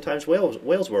around the same time as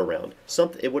whales were around?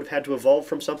 It would have had to evolve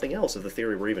from something else if the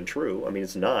theory were even true. I mean,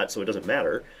 it's not, so it doesn't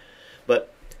matter.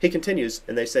 But he continues,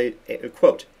 and they say,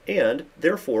 quote, and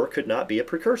therefore could not be a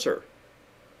precursor.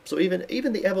 So even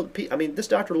this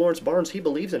Dr. Lawrence Barnes, he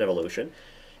believes in evolution,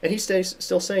 and he's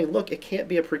still saying, look, it can't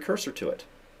be a precursor to it.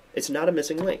 It's not a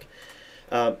missing link.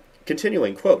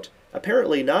 Continuing, quote,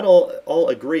 apparently not all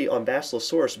agree on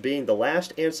Basilosaurus being the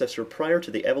last ancestor prior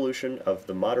to the evolution of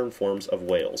the modern forms of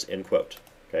whales, end quote.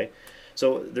 Okay?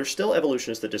 So there's still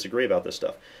evolutionists that disagree about this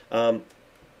stuff.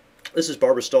 This is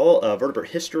Barbara Stahl,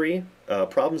 Vertebrate History,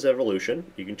 Problems of Evolution.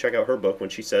 You can check out her book when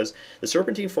she says the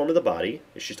serpentine form of the body.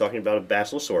 She's talking about a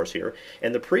Basilosaurus here,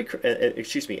 and the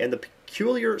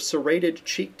peculiar serrated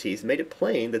cheek teeth made it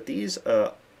plain that these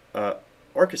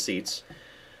archaecetes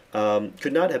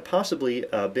could not have possibly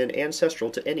been ancestral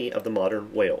to any of the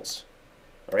modern whales.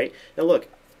 All right. Now look,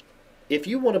 if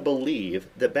you want to believe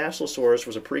that Basilosaurus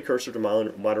was a precursor to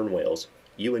modern whales,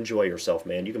 you enjoy yourself,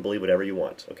 man. You can believe whatever you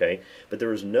want, okay? But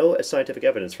there is no scientific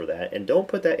evidence for that, and don't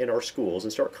put that in our schools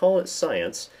and start calling it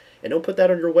science, and don't put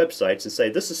that on your websites and say,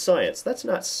 this is science. That's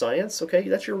not science, okay?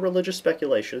 That's your religious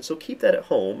speculation, so keep that at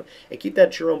home, and keep that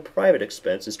at your own private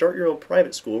expense, and start your own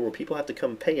private school where people have to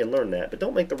come pay and learn that, but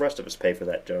don't make the rest of us pay for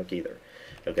that junk either,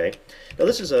 okay? Now,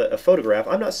 this is a photograph.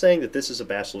 I'm not saying that this is a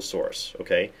Basilosaurus,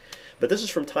 okay? But this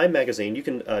is from Time Magazine. You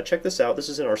can check this out. This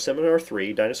is in our Seminar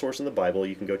 3, Dinosaurs in the Bible.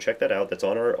 You can go check that out. That's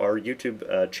on our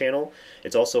YouTube channel.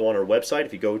 It's also on our website.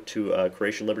 If you go to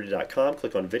creationliberty.com,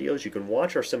 click on videos, you can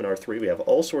watch our Seminar 3. We have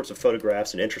all sorts of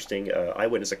photographs and interesting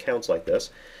eyewitness accounts like this.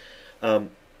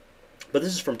 But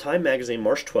this is from Time Magazine,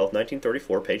 March 12,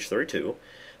 1934, page 32.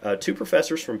 Two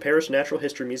professors from Paris Natural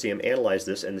History Museum analyzed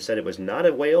this and said it was not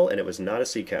a whale and it was not a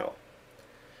sea cow.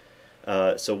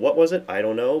 So what was it? I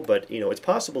don't know, but you know, it's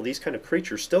possible these kind of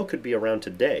creatures still could be around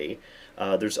today.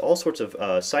 There's all sorts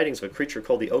of sightings of a creature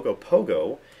called the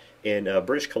Ogopogo in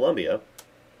British Columbia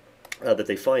that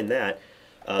they find that.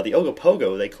 The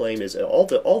Ogopogo, they claim, is all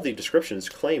the descriptions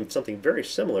claim something very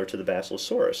similar to the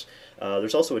Basilosaurus.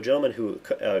 There's also a gentleman who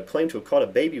claimed to have caught a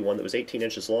baby one that was 18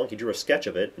 inches long. He drew a sketch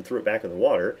of it and threw it back in the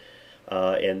water.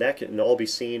 And that can all be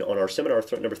seen on our Seminar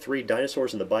number 3,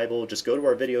 Dinosaurs in the Bible. Just go to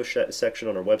our video section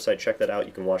on our website, check that out.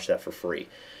 You can watch that for free.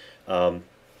 So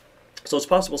it's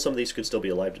possible some of these could still be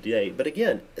alive today. But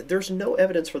again, there's no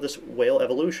evidence for this whale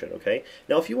evolution, okay?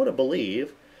 Now, if you want to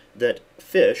believe that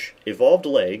fish evolved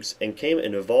legs and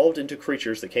evolved into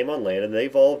creatures that came on land, and they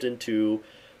evolved into,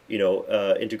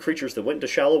 into creatures that went into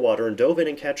shallow water and dove in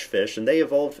and catch fish, and they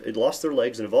lost their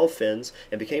legs and evolved fins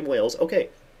and became whales, okay,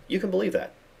 you can believe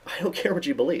that. I don't care what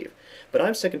you believe, but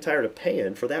I'm sick and tired of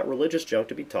paying for that religious junk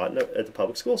to be taught at the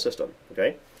public school system.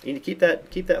 Okay, you need to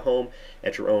keep that home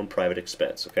at your own private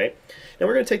expense. Okay, now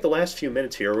we're going to take the last few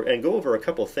minutes here and go over a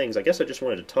couple of things. I guess I just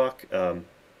wanted to talk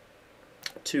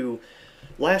to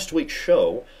last week's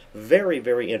show. Very,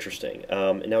 very interesting.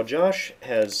 Now Josh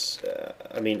has,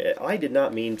 I did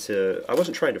not mean to. I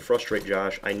wasn't trying to frustrate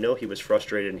Josh. I know he was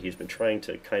frustrated, and he's been trying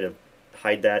to kind of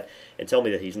hide that and tell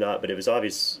me that he's not, but it was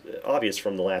obvious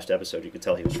from the last episode. You could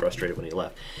tell he was frustrated when he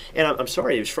left, and I'm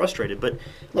sorry he was frustrated, but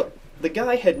look, the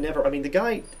guy had never,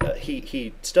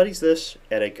 he studies this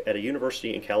at a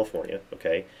university in California,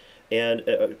 okay,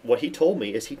 and what he told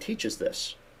me is he teaches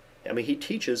this. He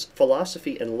teaches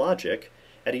philosophy and logic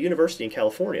at a university in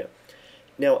California.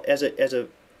 Now, as a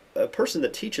person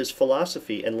that teaches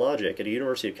philosophy and logic at a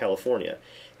university of California,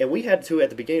 and we had to,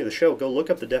 at the beginning of the show, go look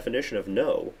up the definition of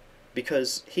no,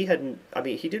 because he didn't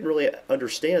really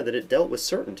understand that it dealt with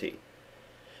certainty.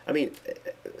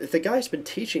 If the guy's been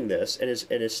teaching this and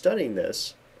is studying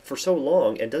this for so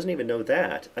long and doesn't even know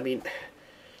that,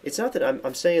 it's not that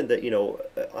I'm saying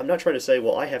that, I'm not trying to say,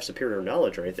 well, I have superior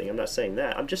knowledge or anything. I'm not saying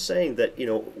that. I'm just saying that,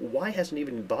 why hasn't he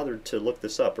even bothered to look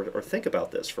this up or think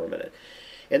about this for a minute?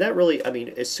 And that really,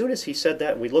 as soon as he said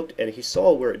that, and we looked and he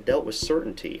saw where it dealt with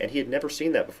certainty, and he had never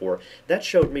seen that before, that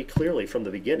showed me clearly from the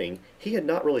beginning he had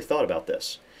not really thought about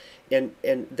this.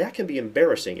 And that can be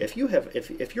embarrassing if you have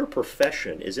if your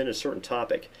profession is in a certain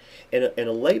topic, and a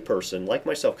layperson like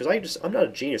myself, because I'm not a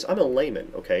genius, I'm a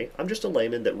layman, okay? I'm just a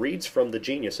layman that reads from the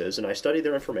geniuses, and I study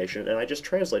their information, and I just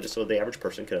translate it so the average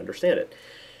person can understand it.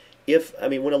 I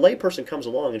mean, when a layperson comes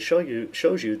along and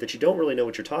shows you that you don't really know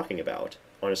what you're talking about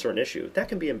on a certain issue, that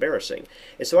can be embarrassing.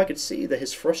 And so I could see that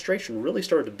his frustration really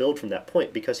started to build from that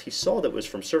point, because he saw that it was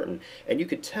from certain, and you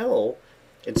could tell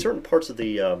in certain parts of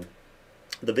the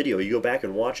video, you go back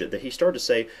and watch it, that he started to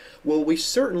say, well, we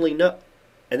certainly know,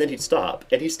 and then he'd stop,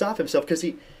 and he'd stop himself, because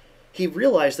he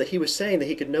realized that he was saying that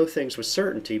he could know things with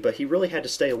certainty, but he really had to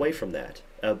stay away from that,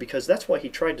 because that's why he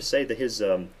tried to say that his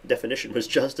definition was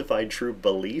justified true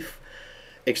belief.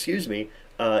 Excuse me,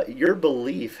 your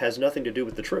belief has nothing to do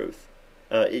with the truth.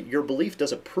 Your belief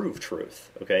doesn't prove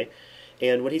truth, okay?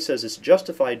 And when he says it's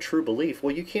justified true belief,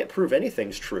 well, you can't prove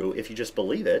anything's true if you just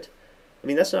believe it. I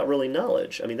mean, that's not really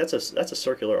knowledge. I mean, that's a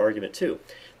circular argument too.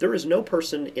 There is no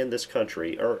person in this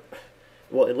country, or,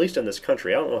 well, at least in this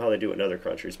country, I don't know how they do it in other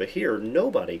countries, but here,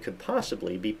 nobody could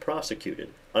possibly be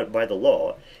prosecuted by the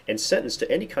law and sentenced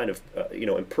to any kind of,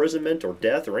 imprisonment or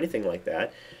death or anything like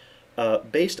that,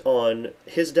 based on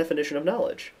his definition of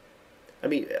knowledge. I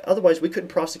mean, otherwise we couldn't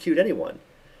prosecute anyone.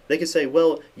 They could say,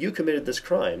 well, you committed this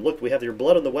crime. Look, we have your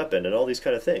blood on the weapon and all these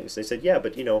kind of things. They said, yeah,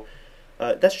 but,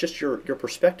 that's just your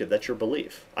perspective. That's your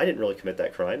belief. I didn't really commit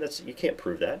that crime. You can't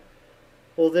prove that.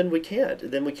 Well, then we can't.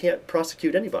 Then we can't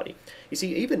prosecute anybody. You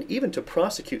see, even to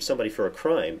prosecute somebody for a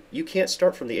crime, you can't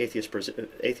start from the atheist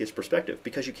perspective,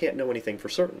 because you can't know anything for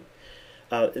certain.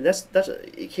 And that's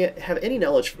you can't have any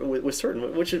knowledge with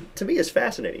certain, which to me is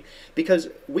fascinating, because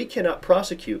we cannot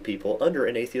prosecute people under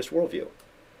an atheist worldview.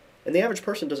 And the average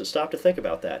person doesn't stop to think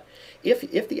about that. If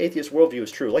the atheist worldview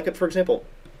is true, like, for example,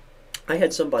 I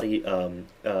had somebody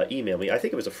email me. I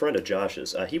think it was a friend of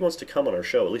Josh's. He wants to come on our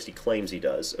show. At least he claims he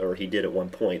does, or he did at one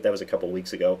point. That was a couple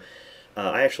weeks ago.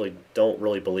 I actually don't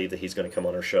really believe that he's going to come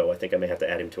on our show. I think I may have to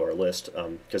add him to our list,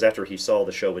 because after he saw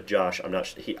the show with Josh,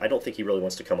 I don't think he really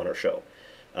wants to come on our show.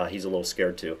 He's a little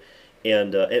scared to,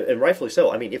 and rightfully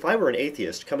so. I mean, if I were an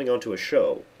atheist coming onto a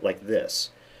show like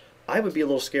this, I would be a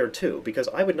little scared too, because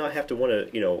I would not have to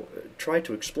want to, try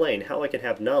to explain how I can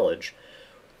have knowledge,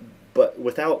 but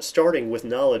without starting with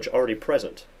knowledge already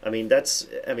present. I mean,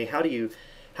 how do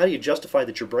you justify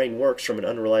that your brain works from an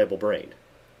unreliable brain?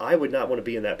 I would not want to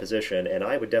be in that position, and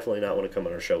I would definitely not want to come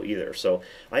on our show either. So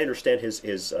I understand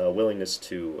his willingness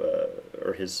to,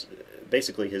 or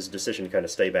basically his decision to kind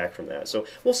of stay back from that. So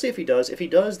we'll see if he does. If he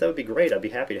does, that would be great. I'd be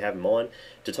happy to have him on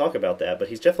to talk about that, but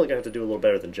he's definitely going to have to do a little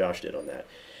better than Josh did on that.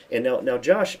 And now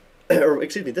Josh, or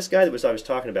excuse me, this guy that I was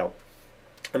talking about,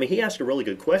 I mean, he asked a really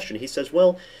good question. He says,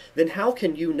 well, then how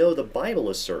can you know the Bible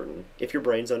is certain if your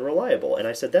brain's unreliable? And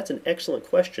I said, that's an excellent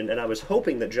question, and I was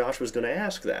hoping that Josh was going to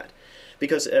ask that.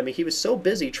 Because, I mean, he was so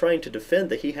busy trying to defend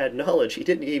that he had knowledge,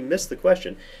 he missed the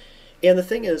question. And the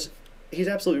thing is, he's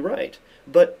absolutely right.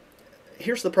 But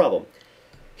here's the problem.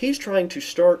 He's trying to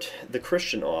start the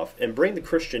Christian off and bring the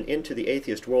Christian into the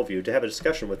atheist worldview to have a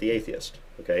discussion with the atheist,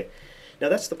 okay? Now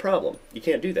that's the problem. You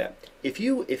can't do that. If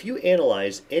you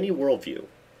analyze any worldview,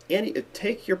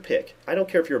 take your pick. I don't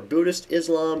care if you're Buddhist,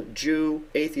 Islam, Jew,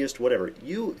 atheist, whatever.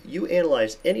 You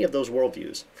analyze any of those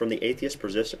worldviews from the atheist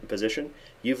position,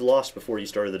 you've lost before you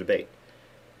started the debate.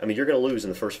 I mean, you're going to lose in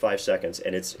the first 5 seconds,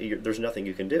 and there's nothing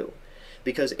you can do.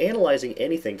 Because analyzing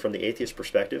anything from the atheist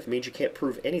perspective means you can't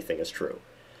prove anything is true.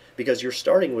 Because you're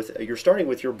starting with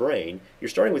your brain, you're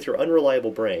starting with your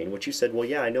unreliable brain, which you said, well,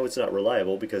 yeah, I know it's not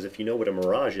reliable, because if you know what a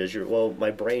mirage is, well,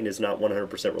 my brain is not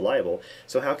 100% reliable,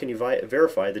 so how can you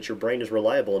verify that your brain is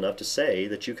reliable enough to say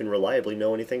that you can reliably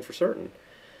know anything for certain?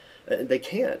 They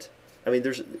can't. I mean,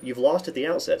 you've lost at the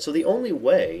outset. So the only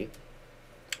way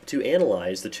to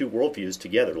analyze the two worldviews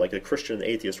together, like the Christian and the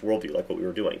atheist worldview, like what we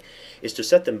were doing, is to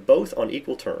set them both on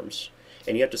equal terms.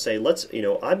 And you have to say, I'm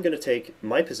going to take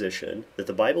my position that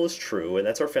the Bible is true, and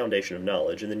that's our foundation of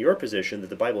knowledge, and then your position that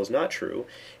the Bible is not true,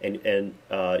 and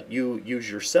you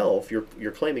use yourself,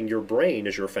 you're claiming your brain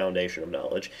is your foundation of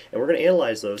knowledge, and we're going to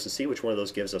analyze those and see which one of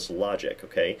those gives us logic,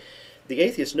 okay? The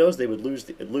atheist knows they would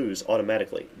lose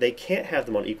automatically. They can't have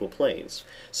them on equal planes.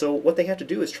 So what they have to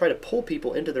do is try to pull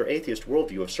people into their atheist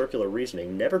worldview of circular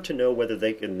reasoning, never to know whether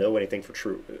they can know anything for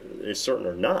true is certain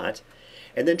or not,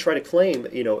 and then try to claim,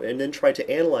 and then try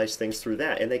to analyze things through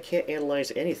that. And they can't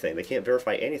analyze anything. They can't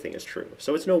verify anything is true.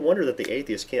 So it's no wonder that the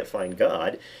atheists can't find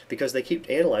God, because they keep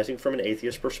analyzing from an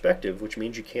atheist perspective, which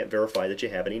means you can't verify that you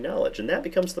have any knowledge. And that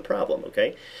becomes the problem,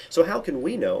 okay? So how can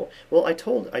we know? Well, I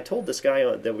told this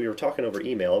guy that we were talking over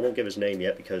email. I won't give his name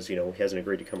yet because, he hasn't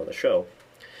agreed to come on the show.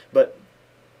 But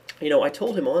I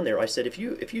told him on there, I said, if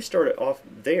you start it off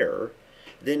there,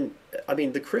 then, I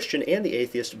mean, the Christian and the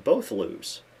atheist both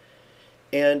lose.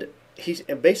 And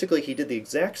basically he did the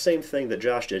exact same thing that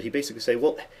Josh did. He basically said,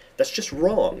 well, that's just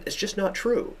wrong. It's just not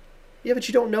true. Yeah, but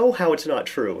you don't know how it's not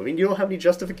true. I mean, you don't have any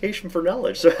justification for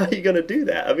knowledge, so how are you going to do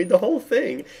that? I mean, the whole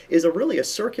thing is really a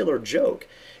circular joke.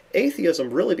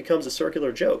 Atheism really becomes a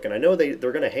circular joke, and I know they're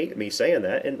going to hate me saying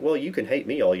that, and, well, you can hate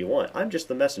me all you want. I'm just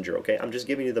the messenger, okay? I'm just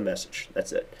giving you the message.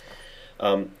 That's it.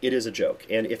 It is a joke,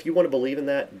 and if you want to believe in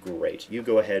that, great. You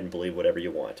go ahead and believe whatever you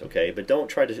want, okay? But don't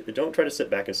try to sit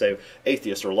back and say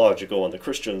atheists are logical and the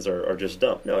Christians are just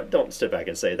dumb. No, don't sit back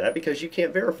and say that, because you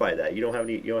can't verify that. You don't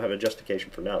have a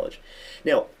justification for knowledge.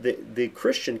 Now, the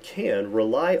Christian can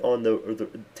rely on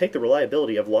take the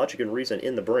reliability of logic and reason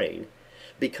in the brain,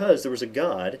 because there was a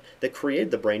God that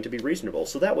created the brain to be reasonable.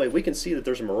 So that way we can see that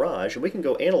there's a mirage, and we can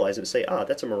go analyze it and say, ah,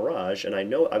 that's a mirage, and I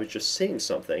know I was just seeing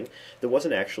something that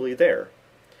wasn't actually there.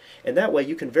 And that way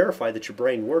you can verify that your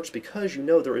brain works, because you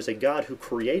know there is a God who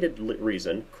created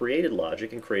reason, created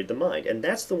logic, and created the mind. And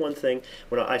that's the one thing,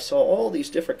 when I saw all these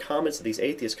different comments of these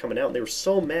atheists coming out, and they were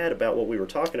so mad about what we were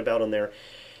talking about on there,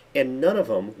 and none of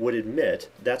them would admit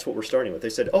that's what we're starting with. They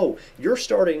said, oh, you're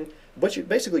starting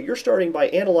by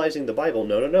analyzing the Bible.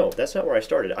 No, no, no. That's not where I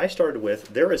started. I started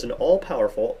with, there is an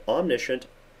all-powerful, omniscient,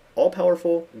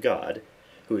 all-powerful God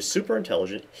who is super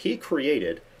intelligent. He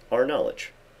created our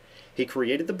knowledge. He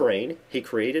created the brain. He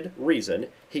created reason.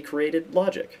 He created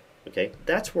logic. Okay,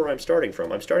 that's where I'm starting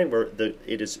from. I'm starting where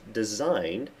it is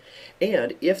designed.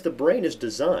 And if the brain is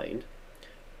designed,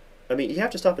 I mean, you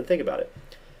have to stop and think about it.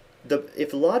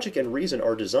 If logic and reason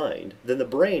are designed, then the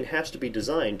brain has to be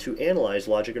designed to analyze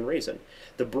logic and reason.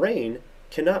 The brain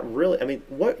cannot really, I mean,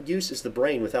 what use is the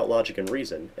brain without logic and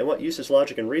reason? And what use is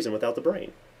logic and reason without the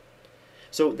brain?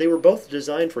 So they were both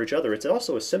designed for each other. It's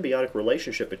also a symbiotic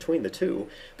relationship between the two,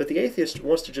 but the atheist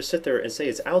wants to just sit there and say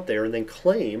it's out there and then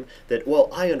claim that, well,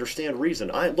 I understand reason.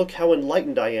 Look how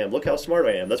enlightened I am. Look how smart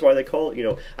I am. That's why they call,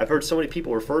 I've heard so many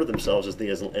people refer to themselves as the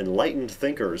enlightened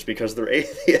thinkers because they're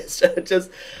atheists. It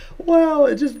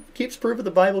just keeps proving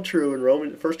the Bible true.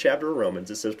 In first chapter of Romans,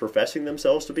 it says, professing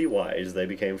themselves to be wise, they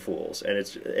became fools. And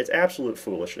it's absolute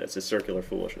foolishness. It's circular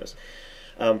foolishness.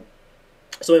 So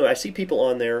anyway, I see people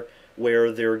on there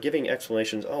where they're giving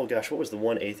explanations. Oh gosh, what was the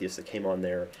one atheist that came on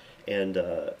there? And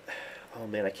oh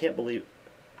man, I can't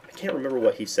remember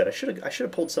what he said. I should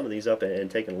have pulled some of these up and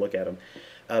taken a look at them,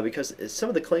 because some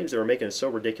of the claims they were making is so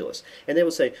ridiculous. And they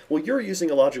would say, well, you're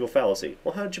using a logical fallacy.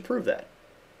 Well, how did you prove that?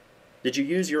 Did you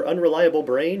use your unreliable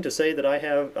brain to say that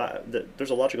that there's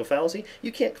a logical fallacy?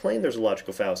 You can't claim there's a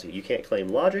logical fallacy. You can't claim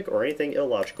logic or anything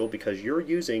illogical, because you're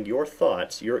using your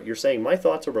thoughts. You're saying my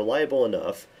thoughts are reliable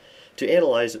enough to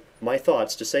analyze my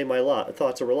thoughts to say my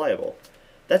thoughts are reliable.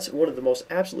 That's one of the most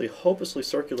absolutely hopelessly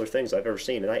circular things I've ever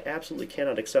seen, and I absolutely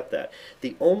cannot accept that.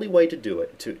 The only way to do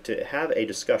it, to have a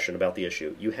discussion about the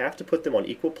issue, you have to put them on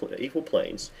equal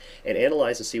planes and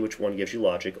analyze and see which one gives you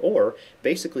logic, or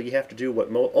basically you have to do what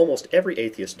almost every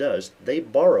atheist does. They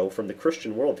borrow from the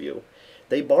Christian worldview.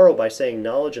 They borrow by saying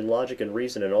knowledge and logic and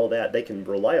reason and all that they can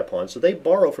rely upon. So they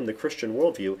borrow from the Christian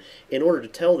worldview in order to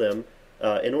tell them,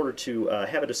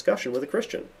 have a discussion with a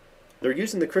Christian. They're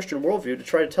using the Christian worldview to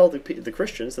try to tell the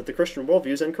Christians that the Christian worldview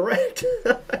is incorrect.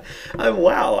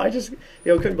 Wow, I just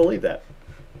couldn't believe that.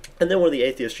 And then one of the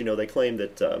atheists, they claimed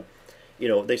that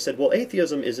they said, well,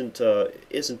 atheism isn't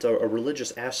a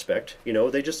religious aspect.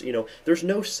 They just there's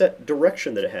no set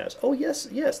direction that it has. Oh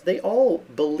yes, they all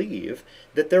believe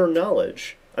that their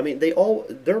knowledge,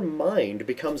 their mind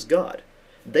becomes God.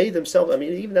 They themselves,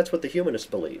 even that's what the humanists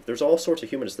believe. There's all sorts of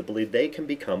humanists that believe they can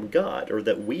become God, or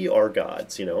that we are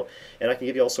gods, and I can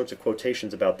give you all sorts of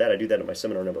quotations about that. I do that in my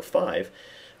seminar number 5.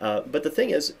 But the thing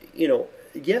is,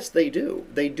 yes, they do.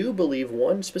 They do believe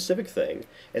one specific thing,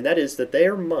 and that is that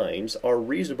their minds are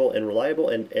reasonable and reliable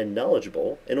and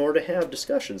knowledgeable in order to have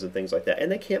discussions and things like that.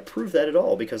 And they can't prove that at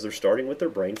all, because they're starting with their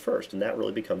brain first, and that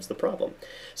really becomes the problem.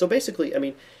 So basically,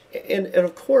 and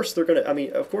of course they're going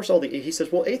to, of course he says,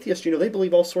 well, atheists, they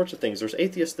believe all sorts of things. There's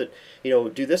atheists that,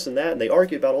 do this and that, and they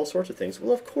argue about all sorts of things.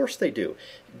 Well, of course they do.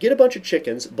 Get a bunch of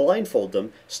chickens, blindfold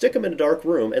them, stick them in a dark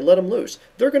room, and let them loose.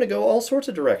 They're going to go all sorts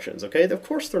of directions, okay? Of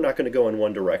course they're not going to go in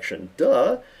one direction.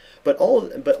 Duh. But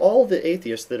all the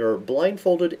atheists that are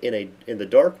blindfolded in the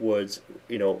dark woods,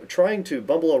 trying to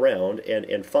bumble around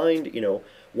and find,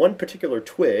 one particular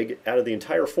twig out of the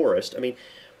entire forest,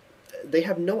 they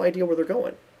have no idea where they're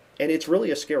going. And it's really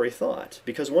a scary thought,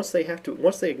 because once they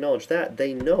acknowledge that,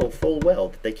 they know full well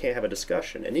that they can't have a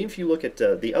discussion. And even if you look at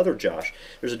the other Josh,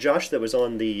 there's a Josh that was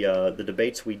on the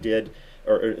debates we did,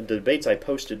 or the debates I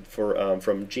posted for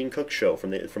from Gene Cook's show,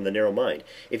 from the Narrow Mind.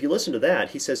 If you listen to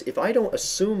that, he says, if I don't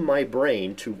assume my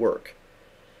brain to work,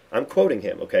 I'm quoting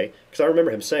him, okay, because I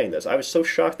remember him saying this. I was so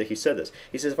shocked that he said this.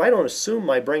 He says, if I don't assume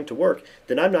my brain to work,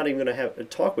 then I'm not even going to have a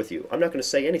talk with you. I'm not going to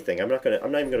say anything. I'm not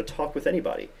even going to talk with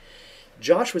anybody.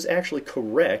 Josh was actually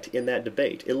correct in that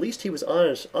debate. At least he was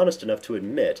honest enough to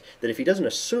admit that if he doesn't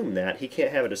assume that, he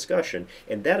can't have a discussion,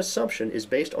 and that assumption is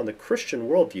based on the Christian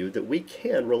worldview that we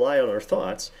can rely on our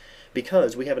thoughts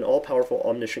because we have an all-powerful,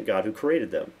 omniscient God who created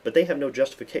them. But they have no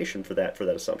justification for that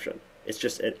assumption.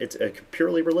 It's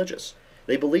purely religious.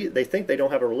 They think they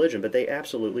don't have a religion, but they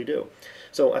absolutely do.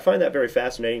 So I find that very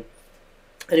fascinating.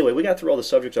 Anyway, we got through all the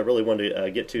subjects I really wanted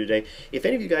to get to today. If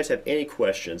any of you guys have any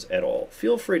questions at all,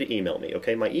 feel free to email me,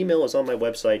 okay? My email is on my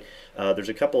website. There's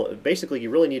a couple, basically you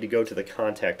really need to go to the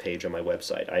contact page on my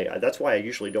website. That's why I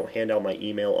usually don't hand out my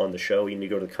email on the show. You need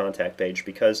to go to the contact page,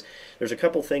 because there's a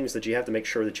couple things that you have to make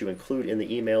sure that you include in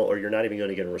the email, or you're not even going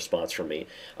to get a response from me.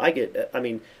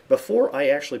 Before I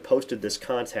actually posted this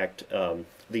contact,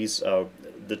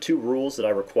 the 2 rules that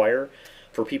I require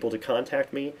for people to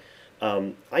contact me,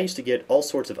 I used to get all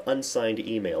sorts of unsigned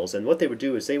emails, and what they would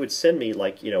do is they would send me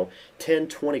 10,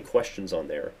 20 questions on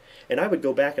there, and I would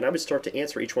go back and I would start to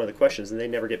answer each one of the questions, and they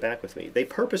never get back with me. They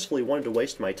purposefully wanted to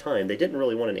waste my time. They didn't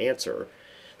really want an answer.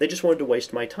 They just wanted to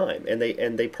waste my time, and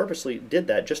they purposely did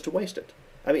that just to waste it.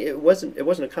 I mean, it wasn't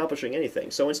accomplishing anything.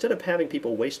 So instead of having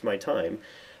people waste my time,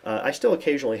 I still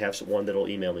occasionally have someone that'll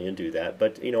email me and do that.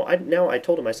 But I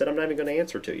told them, I said, I'm not even going to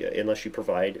answer to you unless you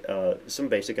provide some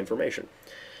basic information.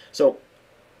 So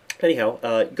anyhow,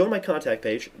 go to my contact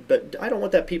page, but I don't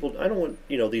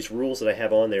want these rules that I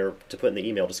have on there to put in the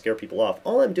email to scare people off.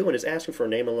 All I'm doing is asking for a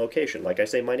name and location. Like I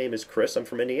say, my name is Chris, I'm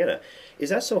from Indiana. Is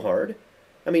that so hard?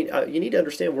 I mean, you need to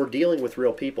understand we're dealing with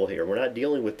real people here. We're not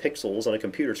dealing with pixels on a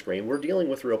computer screen. We're dealing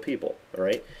with real people, all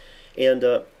right? And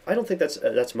I don't think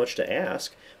that's much to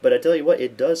ask, but I tell you what,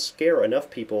 it does scare enough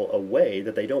people away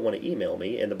that they don't want to email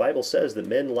me. And the Bible says that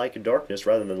men like darkness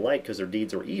rather than light because their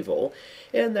deeds are evil,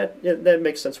 and that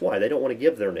makes sense why. They don't want to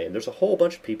give their name. There's a whole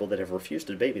bunch of people that have refused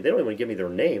to debate me. They don't even want to give me their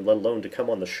name, let alone to come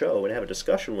on the show and have a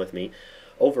discussion with me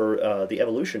over the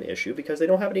evolution issue, because they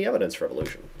don't have any evidence for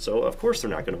evolution. So of course they're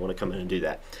not going to want to come in and do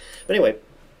that. But anyway,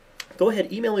 go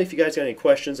ahead, email me if you guys got any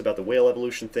questions about the whale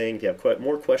evolution thing, if you have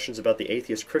more questions about the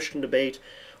atheist-Christian debate,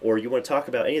 or you want to talk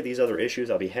about any of these other issues.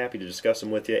 I'll be happy to discuss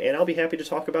them with you, and I'll be happy to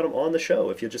talk about them on the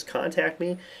show. If you'll just contact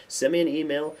me, send me an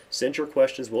email, send your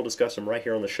questions, we'll discuss them right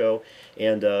here on the show.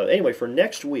 And anyway, for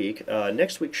next week's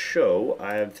show,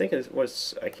 I'm thinking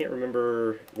I can't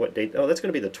remember what date. Oh, that's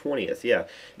going to be the 20th, yeah.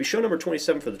 It'll be show number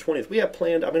 27 for the 20th. We have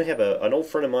planned, I'm going to have an old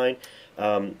friend of mine.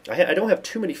 I don't have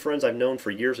too many friends I've known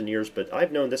for years and years, but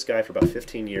I've known this guy for about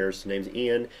 15 years. His name's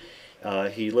Ian.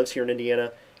 He lives here in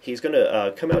Indiana. He's going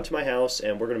to come out to my house,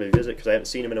 and we're going to visit because I haven't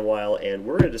seen him in a while, and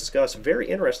we're going to discuss, very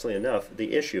interestingly enough,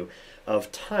 the issue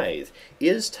of tithe.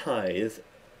 Is tithe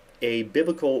a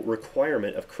biblical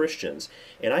requirement of Christians?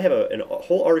 And I have a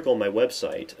whole article on my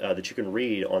website that you can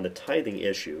read on the tithing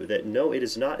issue, that no, it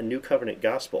is not a new covenant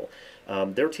gospel.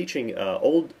 They're teaching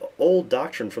old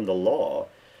doctrine from the law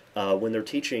when they're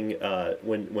teaching,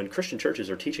 when Christian churches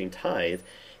are teaching tithe.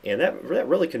 And that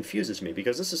really confuses me,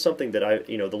 because this is something that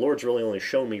the Lord's really only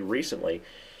shown me recently,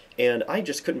 and I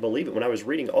just couldn't believe it when I was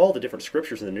reading all the different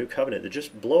scriptures in the New Covenant that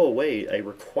just blow away a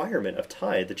requirement of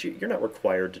tithe, that you're not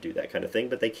required to do that kind of thing,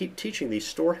 but they keep teaching these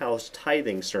storehouse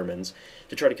tithing sermons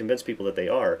to try to convince people that they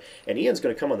are. And Ian's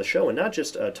going to come on the show and not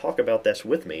just talk about this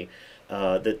with me,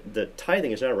 that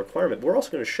tithing is not a requirement. We're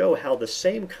also going to show how the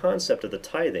same concept of the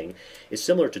tithing is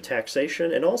similar to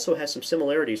taxation, and also has some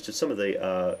similarities to some of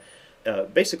the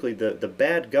basically the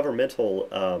bad governmental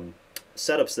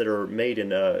setups that are made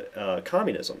in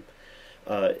communism.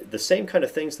 The same kind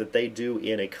of things that they do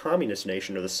in a communist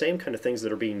nation are the same kind of things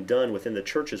that are being done within the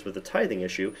churches with the tithing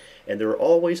issue, and they're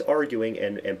always arguing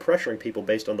and pressuring people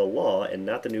based on the law and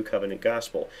not the New Covenant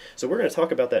gospel. So we're going to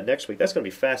talk about that next week. That's going to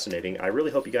be fascinating. I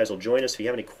really hope you guys will join us. If you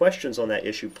have any questions on that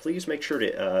issue, please make sure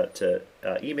to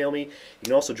email me. You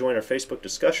can also join our Facebook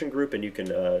discussion group, and you can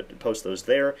post those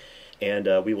there, and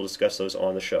we will discuss those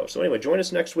on the show. So anyway, join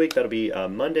us next week. That'll be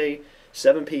Monday,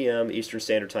 7 p.m. Eastern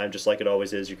Standard Time, just like it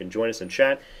always is. You can join us and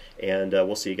chat, and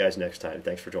we'll see you guys next time.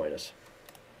 Thanks for joining us.